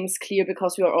make things clear,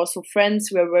 because we are also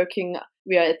friends. We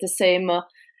are at the same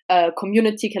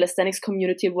community, calisthenics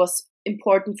community. It was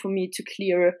important for me to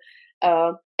clear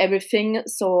everything.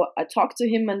 So I talked to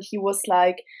him, and he was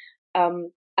like,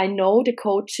 I know the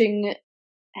coaching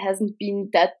hasn't been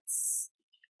that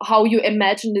how you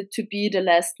imagined it to be the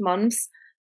last months,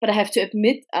 but I have to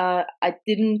admit, I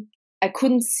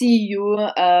couldn't see you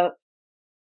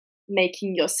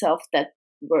making yourself that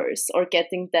worse or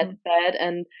getting that bad,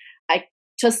 and I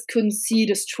just couldn't see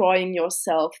destroying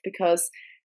yourself, because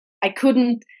I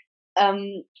couldn't.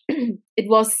 It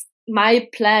was my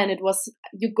plan. It was,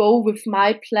 you go with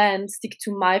my plan, stick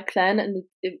to my plan, and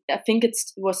I think it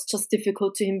was just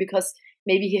difficult to him, because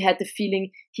maybe he had the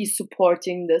feeling he's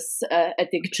supporting this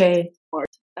addiction. Okay.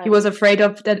 He was afraid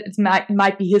of that it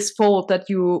might be his fault that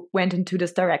you went into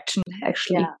this direction,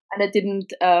 actually. Yeah, and I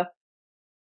didn't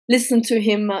listen to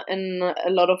him in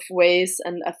a lot of ways,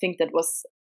 and I think that was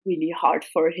really hard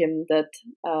for him, that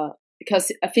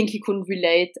because I think he couldn't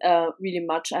relate really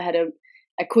much. I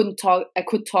could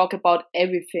talk about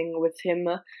everything with him,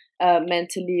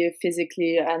 mentally,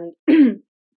 physically, and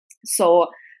so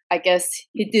I guess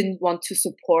he didn't want to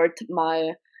support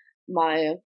my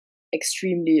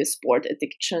extremely sport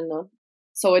addiction.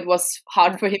 So it was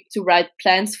hard for him to write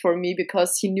plans for me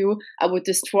because he knew I would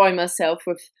destroy myself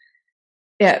with.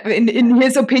 Yeah, in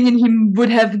his opinion, he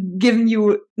would have given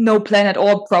you no plan at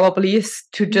all, probably,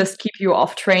 to just keep you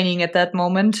off training at that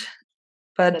moment.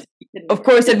 But of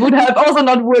course, it would have also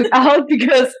not worked out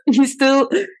because he still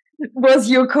was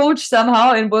your coach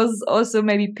somehow and was also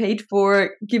maybe paid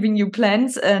for giving you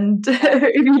plans. And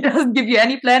if he doesn't give you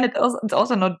any plan, it's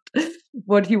also not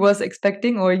what he was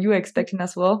expecting or you expecting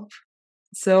as well.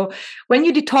 So when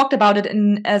you talked about it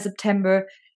in September,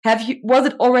 was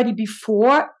it already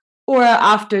before or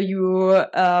after you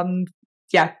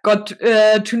got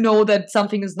to know that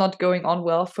something is not going on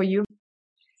well for you?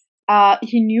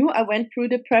 He knew I went through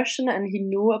depression and he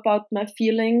knew about my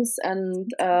feelings, and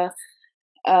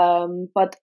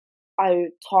but I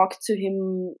talked to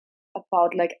him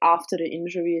about like after the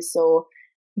injury. So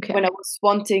when I was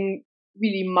wanting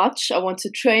really much, I want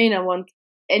to train, I want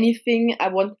anything, I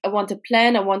want a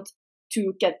plan, I want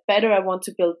to get better, I want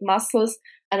to build muscles,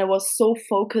 and I was so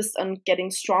focused on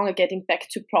getting stronger, getting back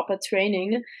to proper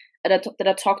training, that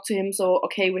I talked to him. So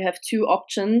okay, we have two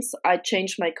options. I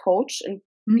change my coach and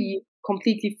be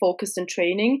completely focused in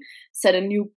training, set a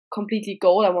new completely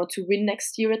goal. I want to win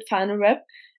next year at Final Rep,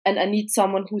 and I need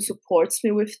someone who supports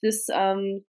me with this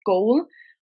goal.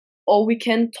 Or we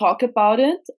can talk about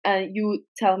it and you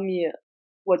tell me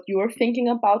what you're thinking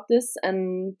about this,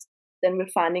 and then we're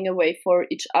finding a way for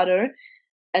each other.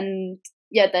 And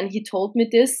yeah, then he told me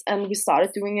this, and we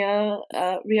started doing a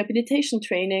rehabilitation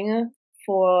training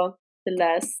for the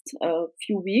last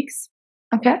few weeks.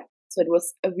 Okay. So it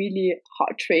was a really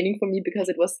hard training for me because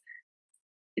it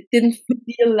didn't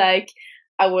feel like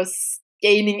I was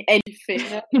gaining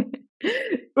anything.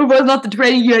 It was not the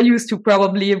training you're used to,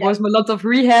 probably. It was lots of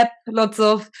rehab, lots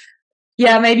of,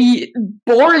 maybe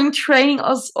boring training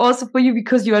also for you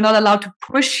because you are not allowed to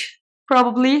push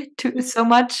probably so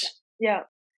much. Yeah.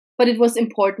 But it was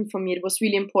important for me. It was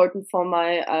really important for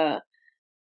my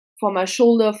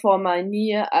shoulder, for my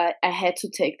knee. I had to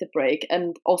take the break,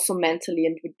 and also mentally,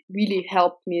 and it really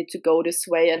helped me to go this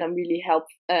way. And I'm really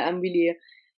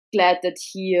glad that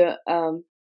he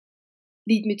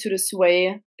lead me to this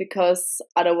way, because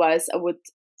otherwise I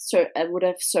would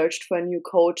have searched for a new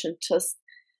coach and just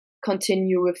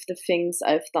continue with the things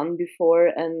I've done before.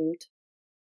 And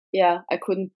yeah, I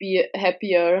couldn't be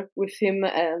happier with him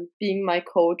being my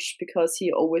coach, because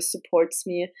he always supports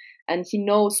me and he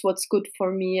knows what's good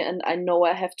for me, and I know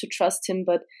I have to trust him.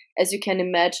 But as you can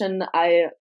imagine, I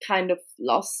kind of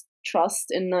lost trust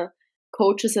in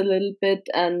coaches a little bit,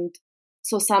 and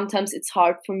so sometimes it's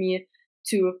hard for me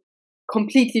to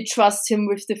completely trust him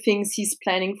with the things he's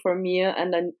planning for me,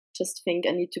 and I just think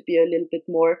I need to be a little bit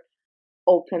more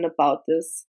open about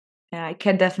this. Yeah, I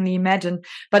can definitely imagine.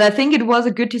 But I think it was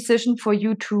a good decision for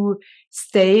you to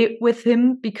stay with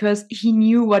him, because he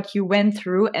knew what you went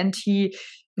through and he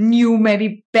knew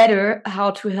maybe better how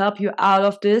to help you out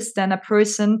of this than a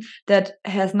person that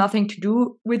has nothing to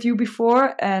do with you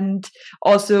before and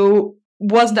also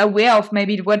wasn't aware of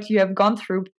maybe what you have gone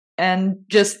through, and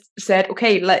just said,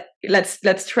 okay,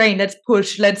 let's train, let's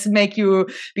push, let's make you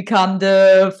become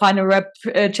the Final Rep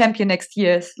champion next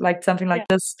year, like something like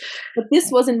this. But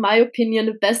this was, in my opinion,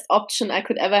 the best option I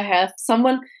could ever have.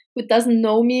 Someone who doesn't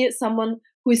know me, someone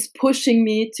who is pushing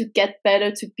me to get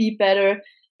better, to be better.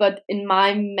 But in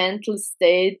my mental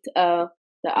state, the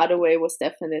other way was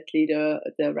definitely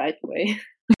the right way.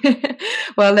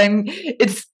 Well, then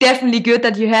it's definitely good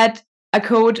that you had a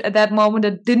coach at that moment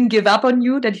that didn't give up on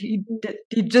you, that he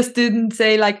just didn't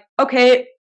say like, okay,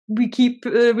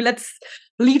 let's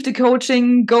leave the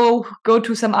coaching, go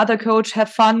to some other coach, have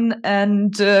fun,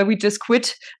 and we just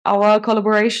quit our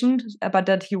collaboration. But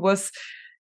that he was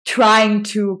trying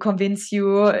to convince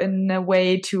you in a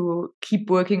way to keep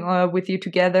working with you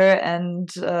together, and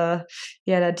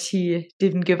that he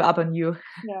didn't give up on you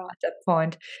at that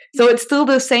point. So it's still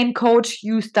the same coach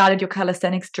you started your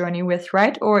calisthenics journey with,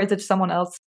 right? Or is it someone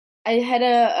else? I had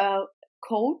a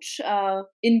coach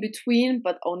in between,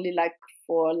 but only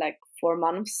for 4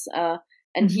 months,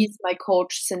 and he's my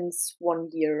coach since 1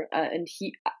 year, and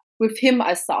with him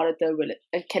I started the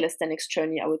calisthenics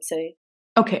journey, I would say.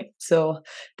 Okay, so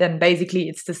then basically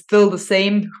it's still the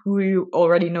same who you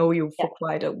already know you for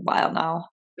quite a while now.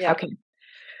 Yeah. Okay,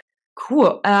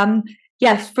 cool.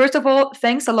 Yes, first of all,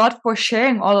 thanks a lot for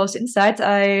sharing all those insights.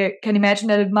 I can imagine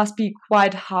that it must be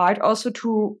quite hard also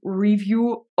to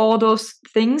review all those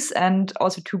things and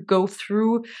also to go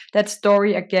through that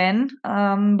story again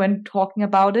when talking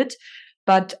about it.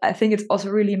 But I think it's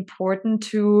also really important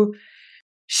to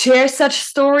share such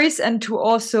stories and to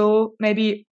also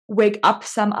maybe wake up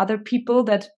some other people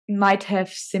that might have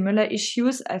similar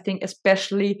issues. I think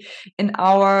especially in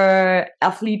our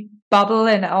athlete bubble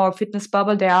and our fitness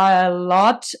bubble, there are a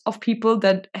lot of people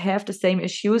that have the same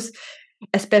issues,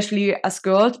 especially as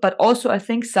girls, but also I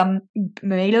think some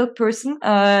male person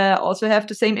also have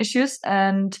the same issues.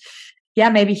 And yeah,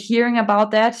 maybe hearing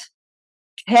about that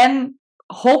can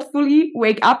hopefully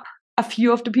wake up a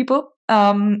few of the people.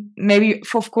 Maybe,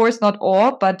 of course, not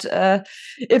all, but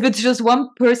if it's just one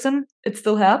person, it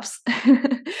still helps.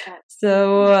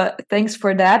 So thanks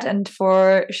for that and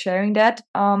for sharing that.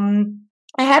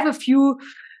 I have a few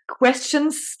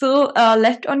questions still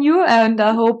left on you, and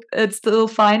I hope it's still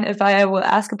fine if I will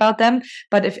ask about them.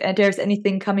 But if there's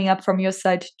anything coming up from your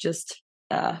side, just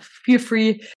feel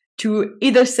free to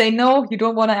either say no, you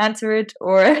don't want to answer it,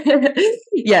 or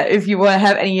yeah, if you want to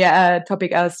have any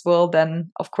topic as well, then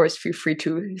of course feel free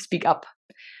to speak up.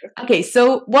 Okay,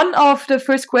 so one of the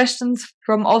first questions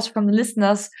from the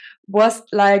listeners was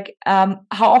like, how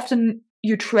often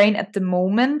you train at the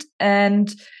moment,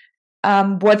 and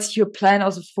what's your plan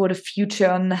also for the future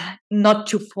on not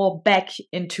to fall back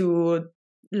into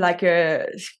like a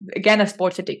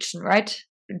sports addiction, right?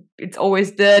 It's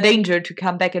always the danger to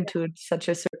come back into such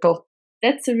a circle.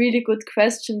 That's a really good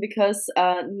question because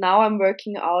now I'm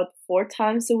working out 4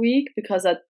 times a week because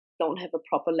I don't have a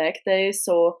proper leg day.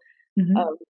 So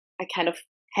I kind of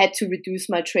had to reduce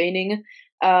my training.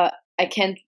 I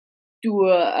can't do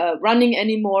running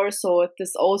anymore. So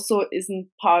this also isn't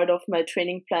part of my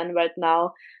training plan right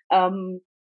now.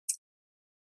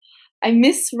 I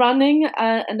miss running,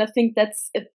 and I think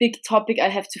that's a big topic I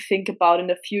have to think about in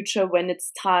the future when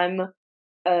it's time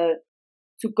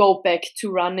to go back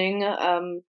to running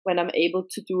when I'm able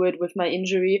to do it with my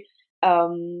injury.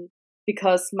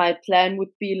 Because my plan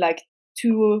would be like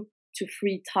 2 to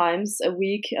 3 times a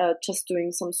week, just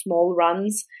doing some small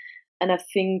runs. And I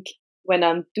think when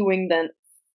I'm doing then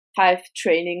 5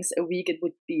 trainings a week, it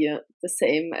would be the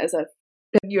same as I've.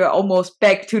 You're almost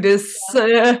back to this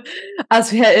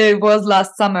as it was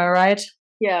last summer, right?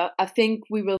 Yeah, I think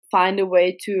we will find a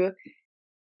way to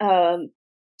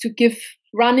give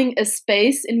running a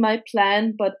space in my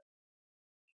plan, but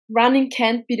running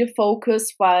can't be the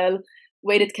focus while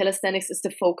weighted calisthenics is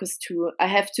the focus too. I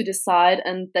have to decide,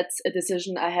 and that's a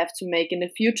decision I have to make in the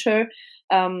future.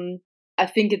 I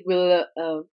think it will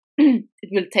it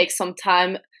will take some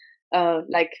time,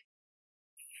 like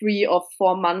 3 or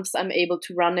 4 months I'm able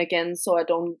to run again, so I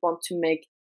don't want to make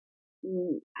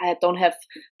I don't have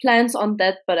plans on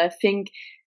that, but I think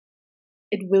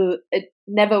it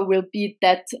never will be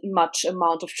that much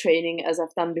amount of training as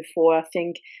I've done before. I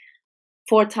think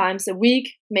 4 times a week,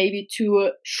 maybe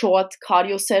 2 short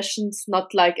cardio sessions,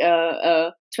 not like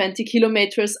 20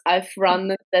 kilometers I've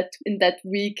run that in that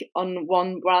week on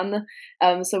one run.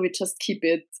 So we just keep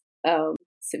it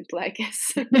simple, I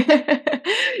guess.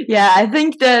 Yeah, I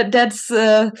think that's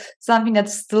something that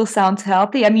still sounds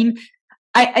healthy. I mean,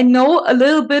 I know a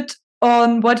little bit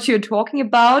on what you're talking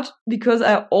about because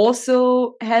I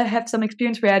also have some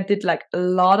experience where I did like a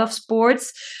lot of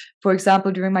sports. For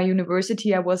example, during my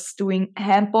university, I was doing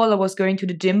handball. I was going to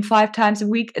the gym 5 times a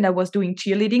week, and I was doing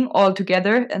cheerleading all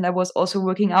together. And I was also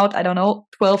working out, I don't know,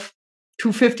 12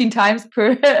 to 15 times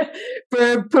per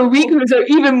week, so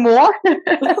even more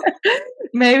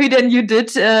maybe than you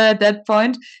did at that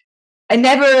point. I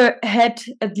never had,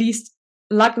 at least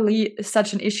luckily,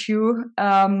 such an issue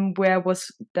where I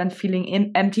was then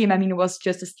feeling empty. I mean, I was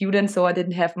just a student, so I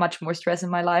didn't have much more stress in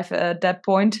my life at that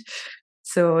point.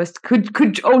 So I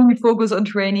could only focus on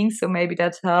training. So maybe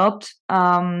that helped.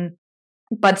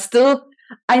 But still,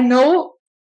 I know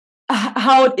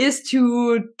how it is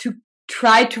to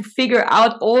try to figure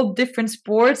out all different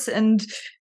sports and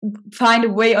find a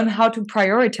way on how to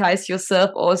prioritize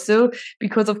yourself also,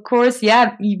 because of course,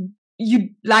 yeah, you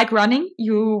like running,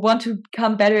 you want to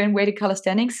become better in weighted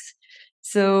calisthenics,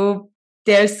 so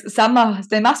there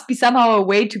must be somehow a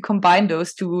way to combine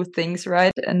those two things,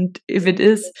 right? And if it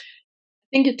is,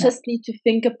 I think you just need to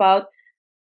think about,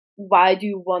 why do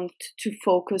you want to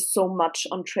focus so much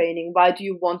on training? Why do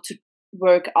you want to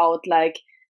work out like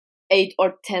 8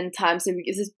 or 10 times a week?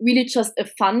 Is it really just a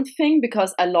fun thing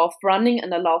because I love running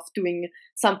and I love doing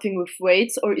something with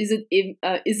weights, or is it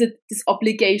this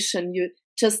obligation? You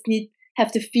just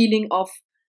have the feeling of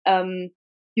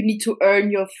you need to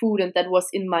earn your food, and that was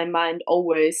in my mind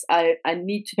always. I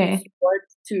need to do sport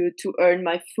to earn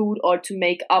my food or to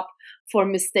make up for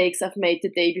mistakes I've made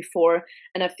the day before.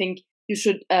 And I think you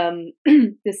should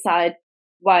decide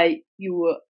why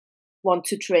you want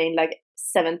to train like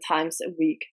 7 times a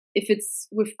week. If it's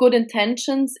with good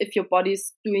intentions, if your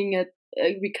body's doing a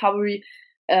recovery,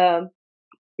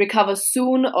 recover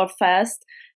soon or fast,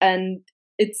 and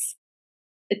it's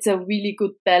a really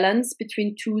good balance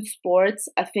between 2 sports,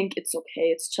 I think it's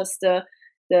okay. It's just the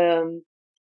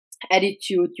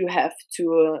attitude you have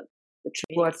to the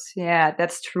training. Yeah,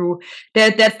 that's true.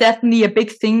 That's definitely a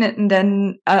big thing, and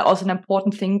then also an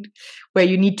important thing where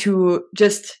you need to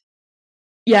just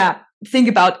think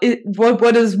about it,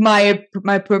 what is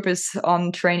my purpose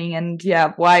on training, and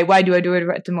why do I do it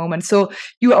at the moment. So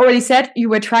you already said you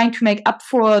were trying to make up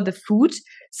for the food,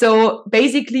 so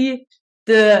basically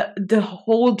the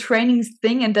whole training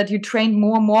thing and that you trained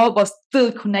more and more was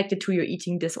still connected to your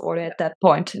eating disorder at that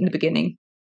point in the beginning.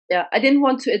 Yeah, I didn't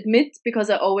want to admit, because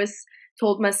I always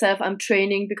told myself I'm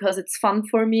training because it's fun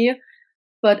for me.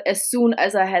 But as soon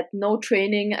as I had no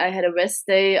training, I had a rest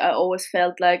day, I always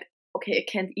felt like, okay,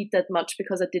 I can't eat that much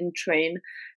because I didn't train.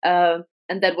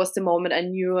 And that was the moment I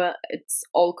knew it's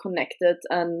all connected.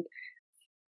 And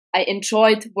I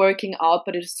enjoyed working out,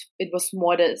 but it was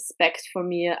more the aspect for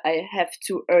me. I have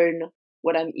to earn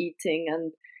what I'm eating,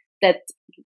 and that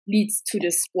leads to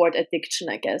the sport addiction,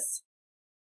 I guess.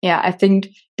 Yeah, I think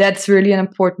that's really an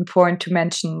important point to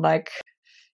mention. Like,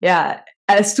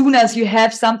 as soon as you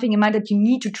have something in mind that you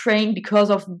need to train because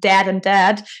of that and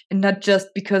not just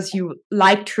because you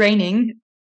like training,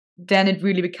 then it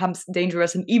really becomes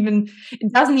dangerous. And even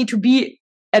it doesn't need to be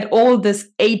at all this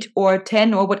 8 or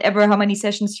 10 or whatever, how many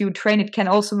sessions you train. It can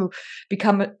also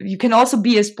you can also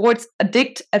be a sports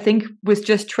addict, I think, with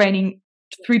just training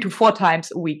 3 to 4 times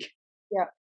a week. Yeah.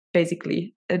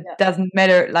 Basically, it doesn't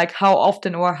matter like how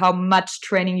often or how much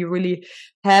training you really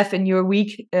have in your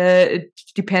week. It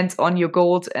depends on your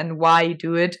goals and why you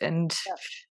do it. And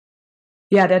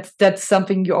that's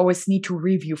something you always need to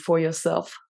review for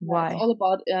yourself. Why? It's all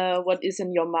about what is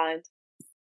in your mind.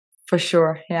 For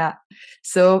sure, yeah.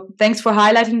 So thanks for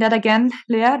highlighting that again,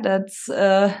 Lea. That's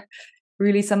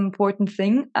really some important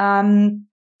thing. I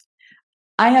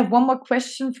have one more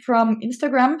question from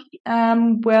Instagram,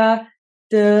 where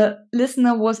the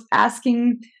listener was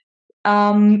asking,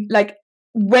 like,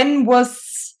 when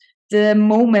was the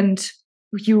moment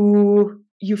you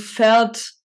felt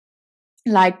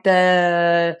like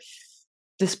the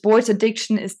sports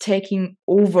addiction is taking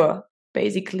over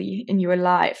basically in your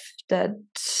life? That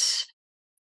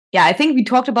I think we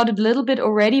talked about it a little bit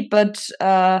already, but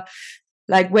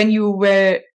like when you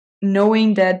were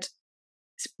knowing that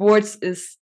sports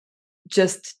is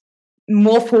just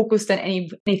more focused than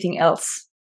anything else.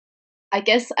 I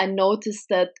guess I noticed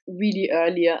that really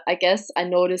earlier. I guess I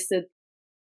noticed it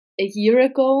a year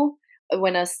ago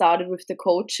when I started with the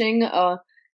coaching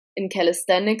in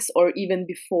calisthenics, or even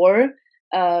before,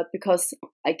 because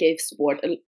I gave sport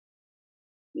a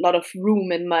lot of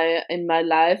room in my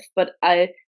life, but I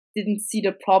didn't see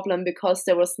the problem because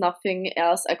there was nothing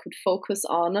else I could focus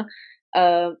on.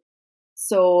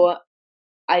 So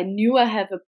I knew I have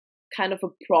a kind of a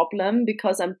problem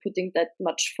because I'm putting that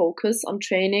much focus on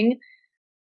training.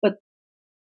 But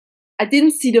I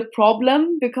didn't see the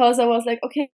problem because I was like,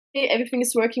 okay, everything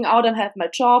is working out. I have my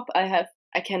job.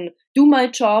 I can do my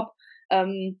job.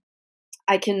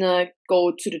 I can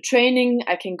go to the training.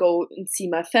 I can go and see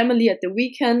my family at the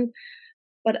weekend.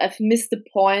 But I've missed the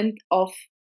point of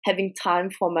having time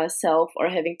for myself or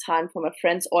having time for my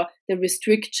friends, or the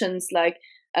restrictions, like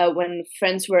when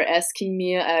friends were asking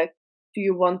me, do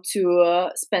you want to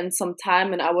spend some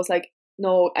time? And I was like,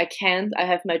 no, I can't. I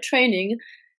have my training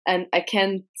and I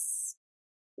can't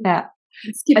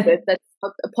skip it. That's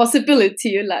not a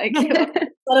possibility. Like,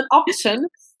 it's not an option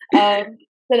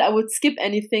that I would skip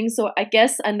anything. So I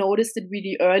guess I noticed it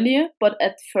really early, but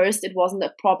at first it wasn't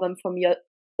a problem for me,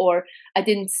 or I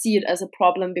didn't see it as a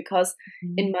problem because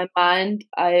in my mind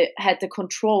I had the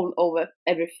control over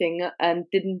everything and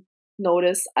didn't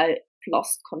notice I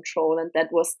lost control. And that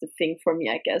was the thing for me,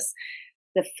 I guess,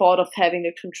 the thought of having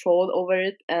the control over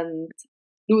it and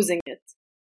losing it.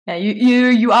 Yeah,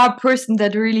 you are a person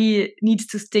that really needs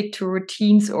to stick to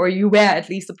routines, or you were at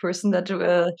least a person that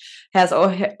has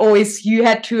always, you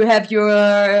had to have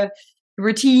your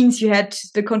routines, you had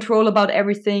the control about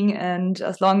everything, and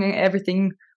as long as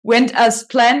everything went as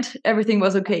planned, everything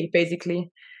was okay,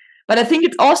 basically. But I think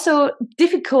it's also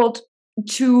difficult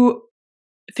to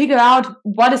figure out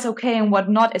what is okay and what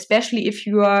not, especially if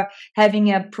you are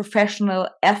having a professional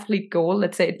athlete goal,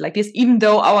 let's say it like this, even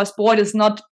though our sport is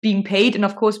not being paid. And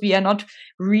of course, we are not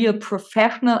real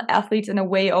professional athletes in a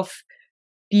way of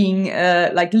being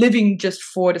like living just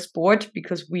for the sport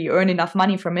because we earn enough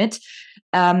money from it.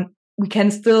 We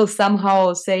can still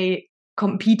somehow say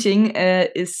competing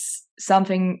is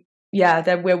something,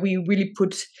 that where we really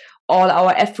put all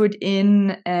our effort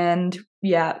in, and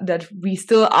that we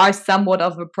still are somewhat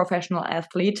of a professional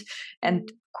athlete. And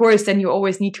of course, then you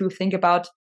always need to think about,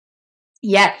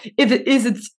 if it is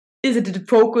it the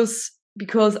focus,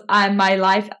 because my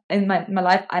life I'm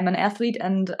an athlete,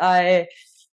 and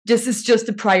this is just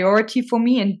a priority for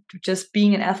me, and just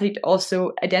being an athlete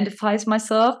also identifies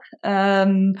myself,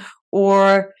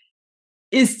 or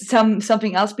is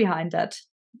something else behind that.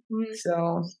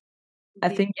 So I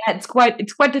think it's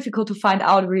quite difficult to find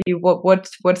out really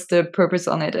what's the purpose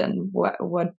on it, and what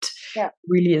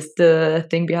really is the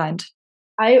thing behind.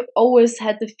 I always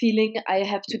had the feeling I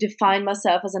have to define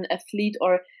myself as an athlete,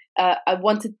 or I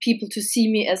wanted people to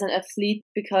see me as an athlete,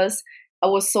 because I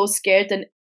was so scared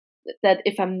that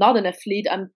if I'm not an athlete,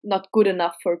 I'm not good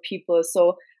enough for people.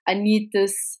 So I need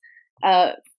this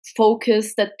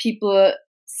focus that people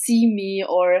see me,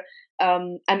 or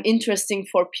I'm interesting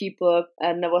for people.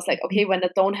 And I was like, okay, when I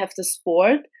don't have the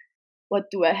sport, what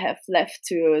do I have left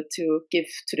to give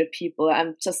to the people?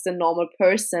 I'm just a normal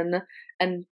person.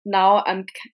 And now I'm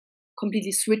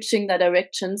completely switching the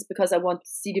directions, because I want to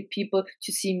see the people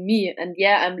to see me. And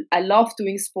I love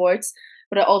doing sports,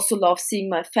 but I also love seeing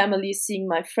my family, seeing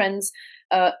my friends,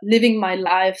 living my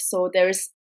life. So there is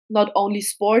not only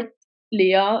sport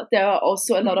Lea, there are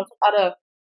also a lot of other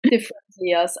different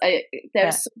Leas.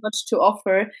 There's so much to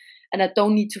offer, and I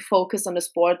don't need to focus on the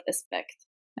sport aspect.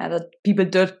 That people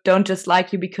don't just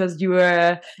like you because you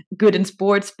are good in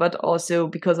sports, but also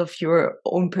because of your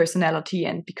own personality,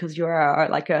 and because you are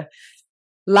like a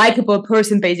likable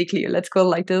person, basically. Let's go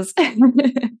like this.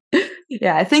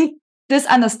 I think this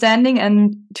understanding,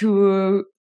 and to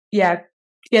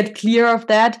get clear of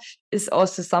that, is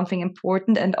also something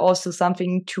important, and also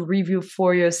something to review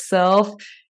for yourself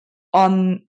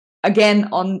on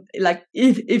like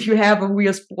if you have a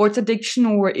real sports addiction,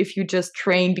 or if you just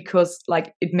train because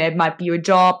like it might be your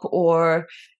job, or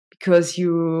because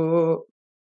you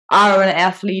are an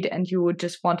athlete and you would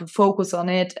just want to focus on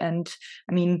it. And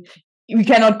I mean, we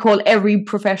cannot call every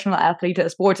professional athlete a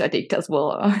sports addict as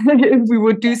well. If we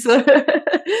would do so,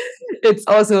 it's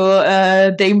also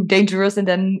dangerous, and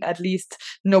then at least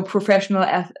no professional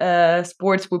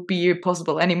sports would be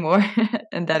possible anymore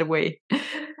in that way.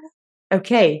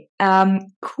 Okay,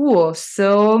 cool.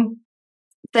 So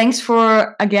thanks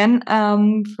for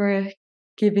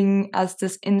giving us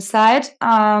this insight.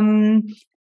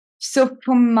 So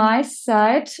from my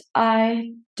side,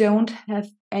 I don't have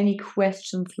any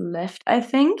questions left, I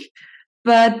think.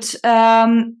 But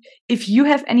if you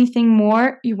have anything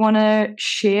more you want to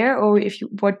share, or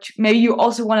maybe you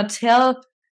also want to tell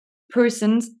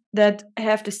persons that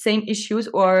have the same issues,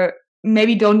 or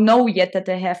maybe don't know yet that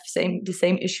they have the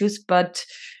same issues, but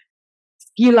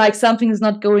feel like something is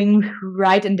not going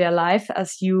right in their life,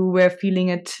 as you were feeling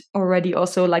it already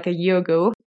also like a year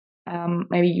ago.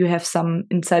 Maybe you have some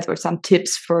insights or some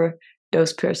tips for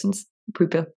those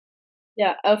people.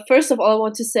 Yeah, first of all, I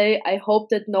want to say I hope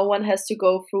that no one has to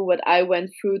go through what I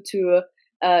went through to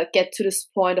get to this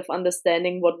point of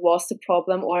understanding what was the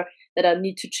problem, or that I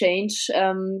need to change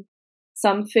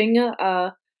something.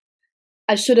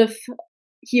 I should have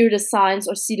hear the signs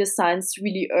or see the signs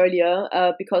really earlier,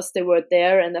 because they were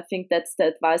there. And I think that's the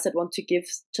advice I'd want to give.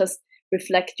 Just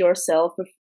reflect yourself,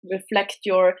 reflect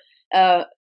your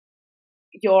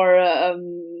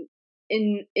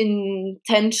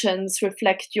intentions,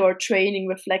 reflect your training,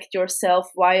 reflect yourself.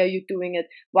 Why are you doing it?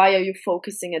 Why are you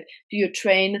focusing it? Do you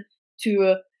train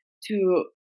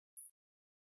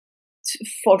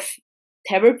for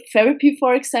therapy,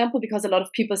 for example? Because a lot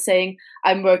of people saying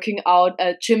I'm working out,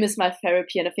 gym is my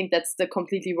therapy, and I think that's the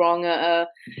completely wrong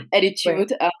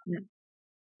attitude.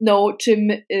 No, gym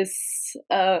is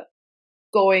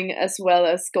going as well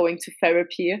as going to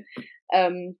therapy.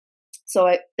 So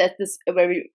that is a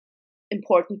very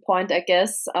important point, I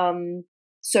guess.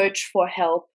 Search for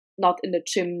help, not in the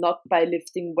gym, not by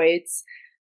lifting weights,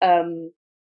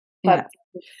 but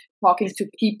talking to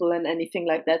people and anything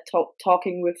like that.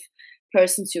 Talking with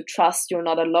persons you trust. You're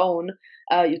not alone.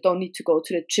 You don't need to go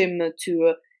to the gym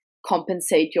to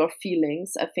compensate your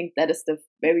feelings. I think that is the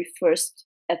very first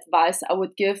advice I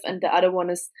would give. And the other one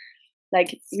is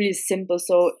like really simple.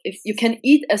 So if you can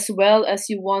eat as well as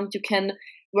you want, you can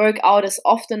work out as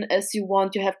often as you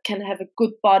want, you can have a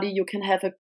good body, you can have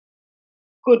a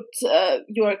good,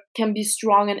 you can be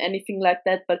strong and anything like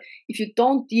that. But if you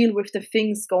don't deal with the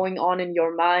things going on in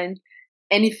your mind,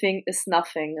 anything is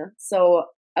nothing. So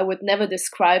I would never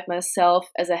describe myself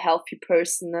as a healthy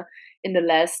person in the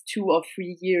last 2 or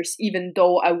 3 years, even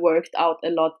though I worked out a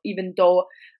lot, even though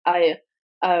I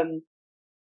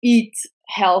eat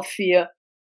healthy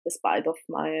despite of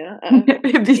my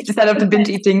instead of the binge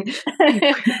eating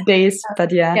days.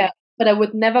 But yeah, but I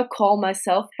would never call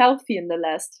myself healthy in the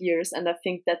last years, and I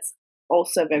think that's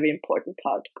also a very important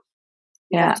part.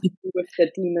 You have to do with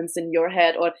the demons in your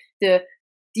head or the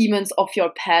demons of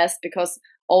your past, because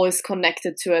always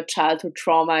connected to a childhood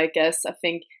trauma. I guess I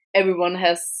think everyone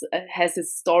has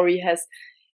its story, has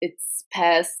its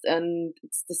past, and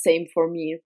it's the same for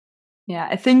me. Yeah,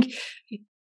 I think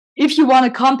if you want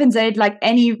to compensate like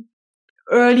any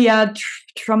earlier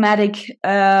traumatic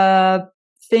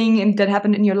thing that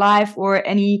happened in your life, or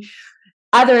any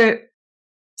other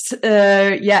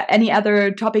any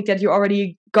other topic that you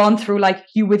already gone through, like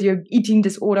you with your eating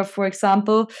disorder, for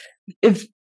example, if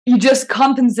you just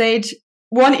compensate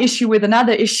one issue with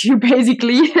another issue,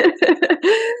 basically,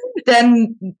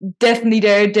 then definitely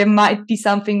there might be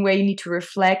something where you need to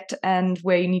reflect and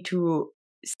where you need to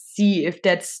see if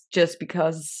that's just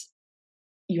because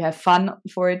you have fun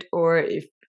for it, or if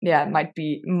it might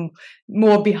be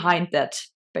more behind that,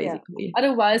 basically.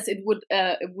 Otherwise it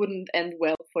wouldn't end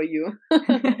well for you.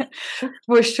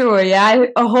 For sure. I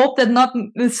hope that not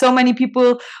so many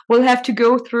people will have to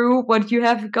go through what you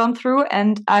have gone through,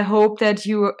 and I hope that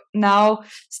you now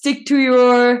stick to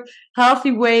your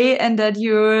healthy way and that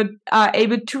you are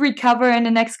able to recover in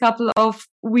the next couple of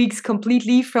weeks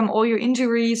completely from all your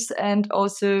injuries, and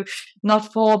also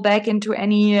not fall back into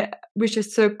any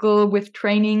vicious circle with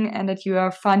training, and that you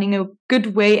are finding a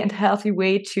good way and healthy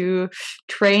way to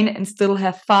train and still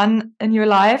have fun in your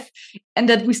life, and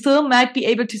that we still might be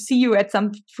able to see you at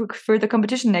some further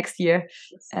competition next year.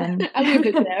 And I will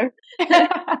be there.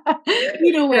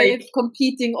 Either way, if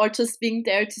competing or just being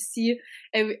there to see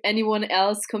anyone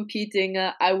else competing,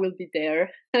 I will be there.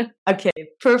 Okay,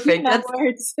 perfect. That's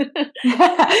words.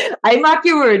 I mark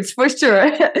your words for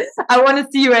sure. I want to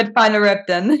see you at final rep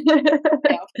then. Yeah,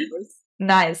 of course.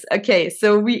 Nice. Okay,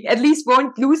 so we at least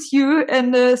won't lose you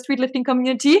in the street lifting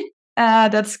community.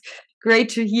 That's great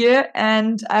to hear,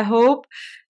 and I hope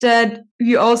that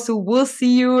we also will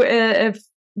see you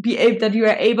that you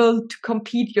are able to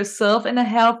compete yourself in a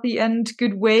healthy and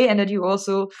good way, and that you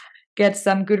also get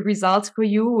some good results for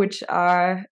you, which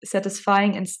are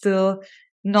satisfying and still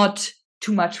not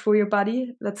too much for your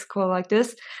body. Let's call it like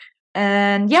this.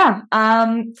 And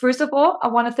first of all, I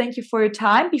want to thank you for your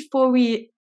time. Before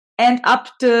we end up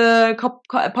the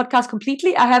podcast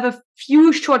completely, I have a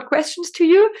few short questions to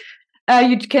you.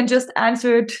 You can just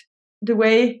answer it the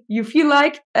way you feel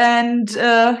like. And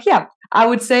I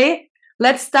would say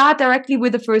let's start directly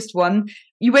with the first one.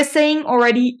 You were saying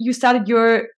already you started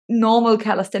your normal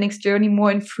calisthenics journey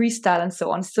more in freestyle and so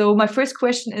on. So my first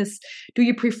question is, do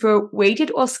you prefer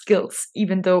weighted or skills?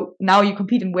 Even though now you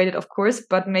compete in weighted, of course,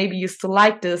 but maybe you still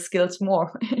like the skills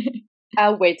more.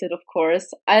 Weighted, of course.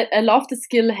 I love the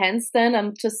skill handstand.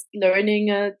 I'm just learning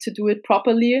to do it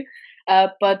properly.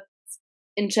 But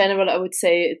in general, I would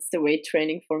say it's the weight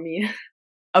training for me.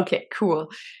 Okay, cool.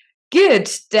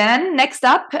 Good. Then next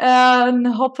up,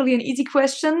 hopefully an easy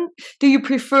question. Do you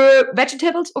prefer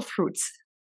vegetables or fruits?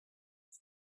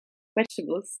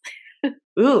 Vegetables.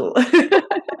 Ooh.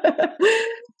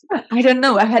 I don't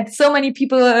know. I've had so many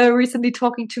people recently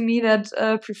talking to me that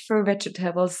prefer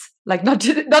vegetables. Like not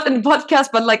in the podcast,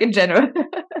 but like in general.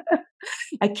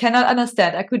 I cannot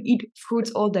understand. I could eat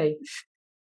fruits all day.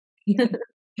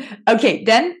 Okay,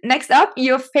 then next up,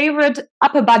 your favorite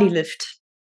upper body lift.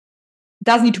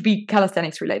 Doesn't need to be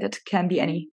calisthenics related. Can be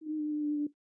any.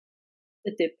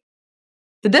 The dip.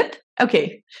 The dip?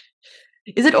 Okay.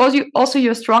 Is it also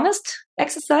your strongest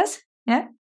exercise? Yeah?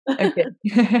 Okay.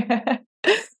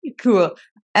 Cool.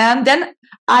 And then,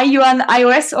 are you an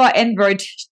iOS or Android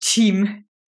team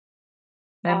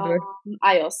member?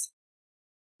 iOS.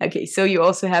 Okay, so you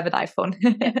also have an iPhone.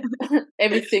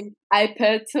 Everything.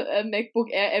 iPad, MacBook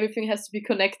Air, everything has to be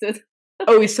connected.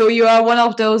 Oh, so you are one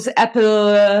of those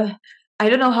Apple... I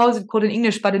don't know how is it called in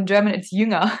English, but in German it's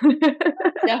Jünger.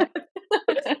 Yeah.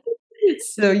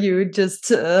 So you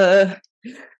just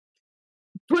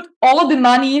put all the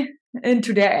money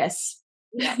into their ass.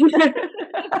 Yeah.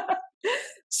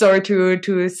 Sorry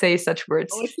to say such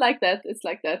words. Oh, it's like that.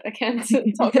 I can't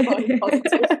talk about it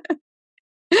positive.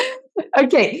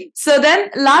 Okay, so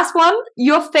then last one,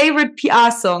 your favorite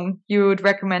PR song you would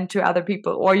recommend to other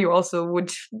people, or you also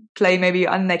would play maybe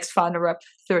on next final rep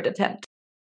third attempt.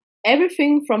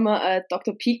 everything from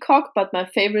Dr. Peacock, but my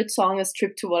favorite song is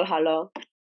Trip to Valhalla.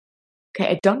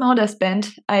 Okay, I don't know this band.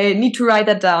 I need to write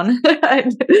that down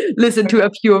and listen to a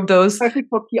few of those. Perfect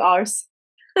for PRs.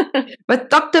 But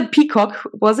Dr. Peacock,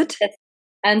 was it? Yes.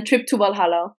 And Trip to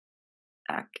Valhalla.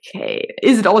 Okay.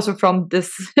 Is it also from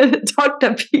this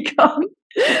Dr. Peacock?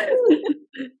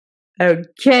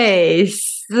 Okay,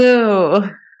 so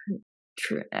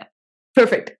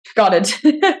perfect. Got it.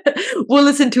 We'll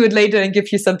listen to it later and give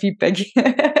you some feedback.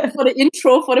 For the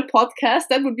intro for the podcast,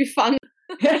 that would be fun.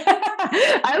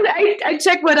 I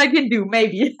check what I can do,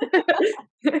 maybe.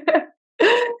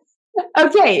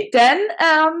 Okay, then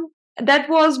that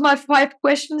was my 5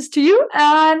 questions to you.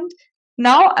 And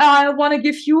now I want to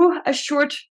give you a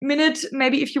short minute,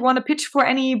 maybe if you want to pitch for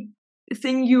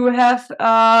anything you have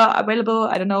available.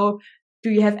 I don't know. Do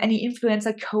you have any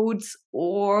influencer codes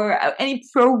or any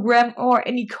program or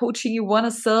any coaching you want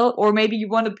to sell? Or maybe you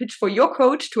want to pitch for your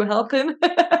coach to help him?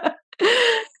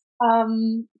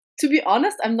 To be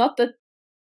honest, I'm not that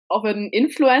of an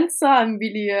influencer. I'm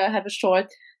really have a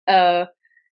short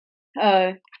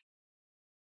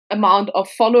amount of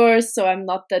followers, so I'm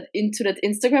not that into that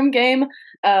Instagram game.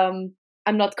 I'm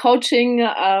not coaching.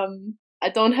 I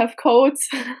don't have codes.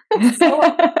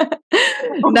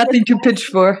 Nothing to pitch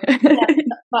for.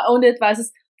 My only advice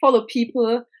is follow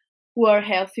people who are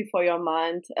healthy for your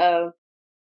mind.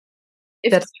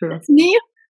 If that's true. That's me.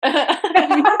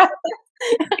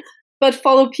 But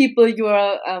follow people you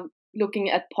are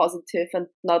looking at positive and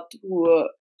not who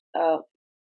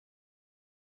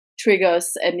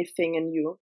triggers anything in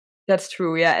you. That's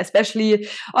true, yeah. Especially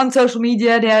on social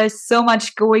media, there is so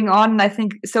much going on. I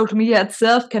think social media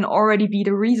itself can already be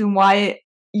the reason why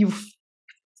you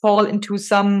fall into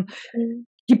some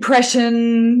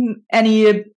depression,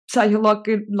 any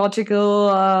psychological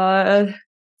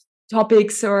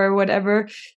topics or whatever,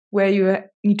 where you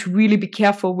need to really be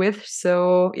careful with.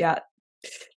 So yeah,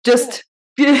 just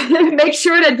make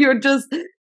sure that you just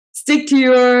stick to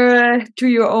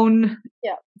your own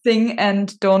thing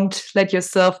and don't let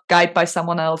yourself guide by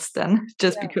someone else then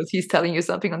just because he's telling you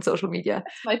something on social media.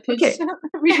 That's my pitch.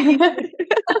 Okay.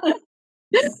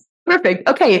 Perfect.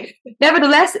 Okay.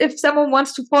 Nevertheless, if someone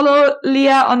wants to follow Lea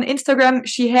on Instagram,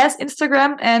 she has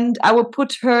Instagram and I will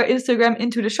put her Instagram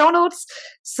into the show notes.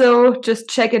 So just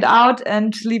check it out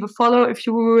and leave a follow if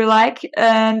you really like.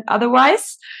 And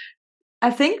otherwise, I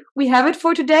think we have it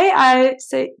for today. I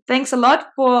say thanks a lot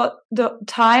for the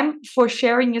time, for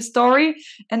sharing your story,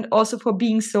 and also for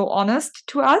being so honest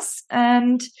to us.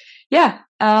 And yeah,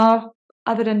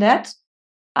 other than that,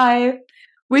 I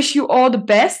wish you all the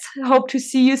best. Hope to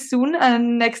see you soon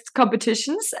in next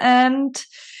competitions. And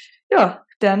yeah,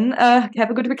 then have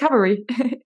a good recovery.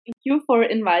 Thank you for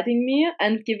inviting me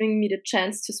and giving me the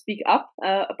chance to speak up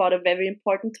about a very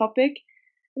important topic.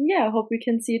 And yeah, I hope we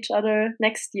can see each other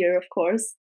next year, of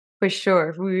course. For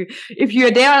sure. If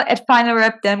you're there at Final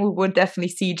Rep, then we would definitely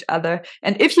see each other.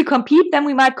 And if you compete, then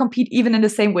we might compete even in the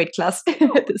same weight class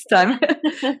this time.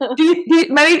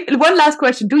 Maybe one last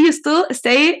question. Do you still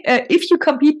stay, if you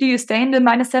compete, do you stay in the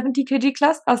 -70 kg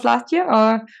class as last year?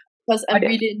 Or? Because I'm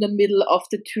really in the middle of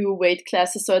the 2 weight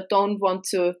classes, so I don't want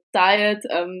to diet.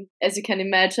 As you can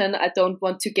imagine, I don't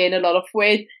want to gain a lot of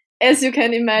weight, as you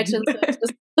can imagine. So I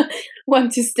just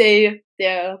want to stay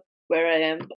there where I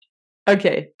am.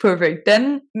 Okay, perfect.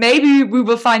 Then maybe we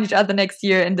will find each other next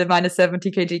year in the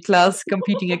 -70 kg class,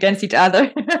 competing against each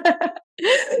other.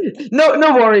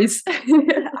 No worries.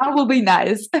 I will be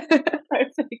nice.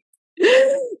 Perfect.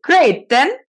 Great.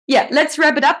 Then, yeah, let's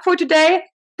wrap it up for today.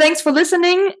 Thanks for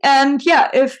listening. And yeah,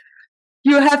 if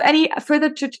you have any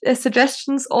further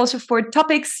suggestions also for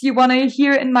topics you want to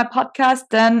hear in my podcast,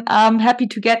 then I'm happy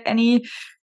to get any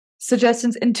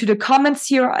suggestions into the comments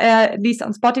here, at least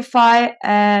on Spotify.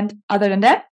 And other than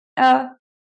that,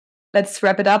 let's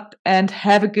wrap it up and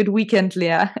have a good weekend,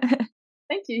 Lea.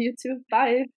 Thank you. You too.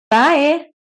 Bye.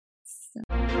 Bye.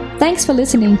 Thanks for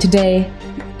listening today.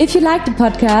 If you like the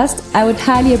podcast, I would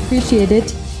highly appreciate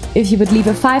it if you would leave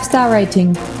a 5-star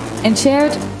rating and share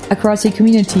it across your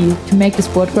community to make the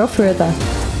sport grow further.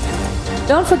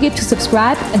 Don't forget to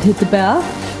subscribe and hit the bell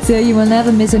so you will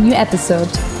never miss a new episode.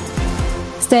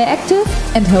 Stay active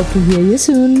and hope to hear you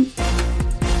soon.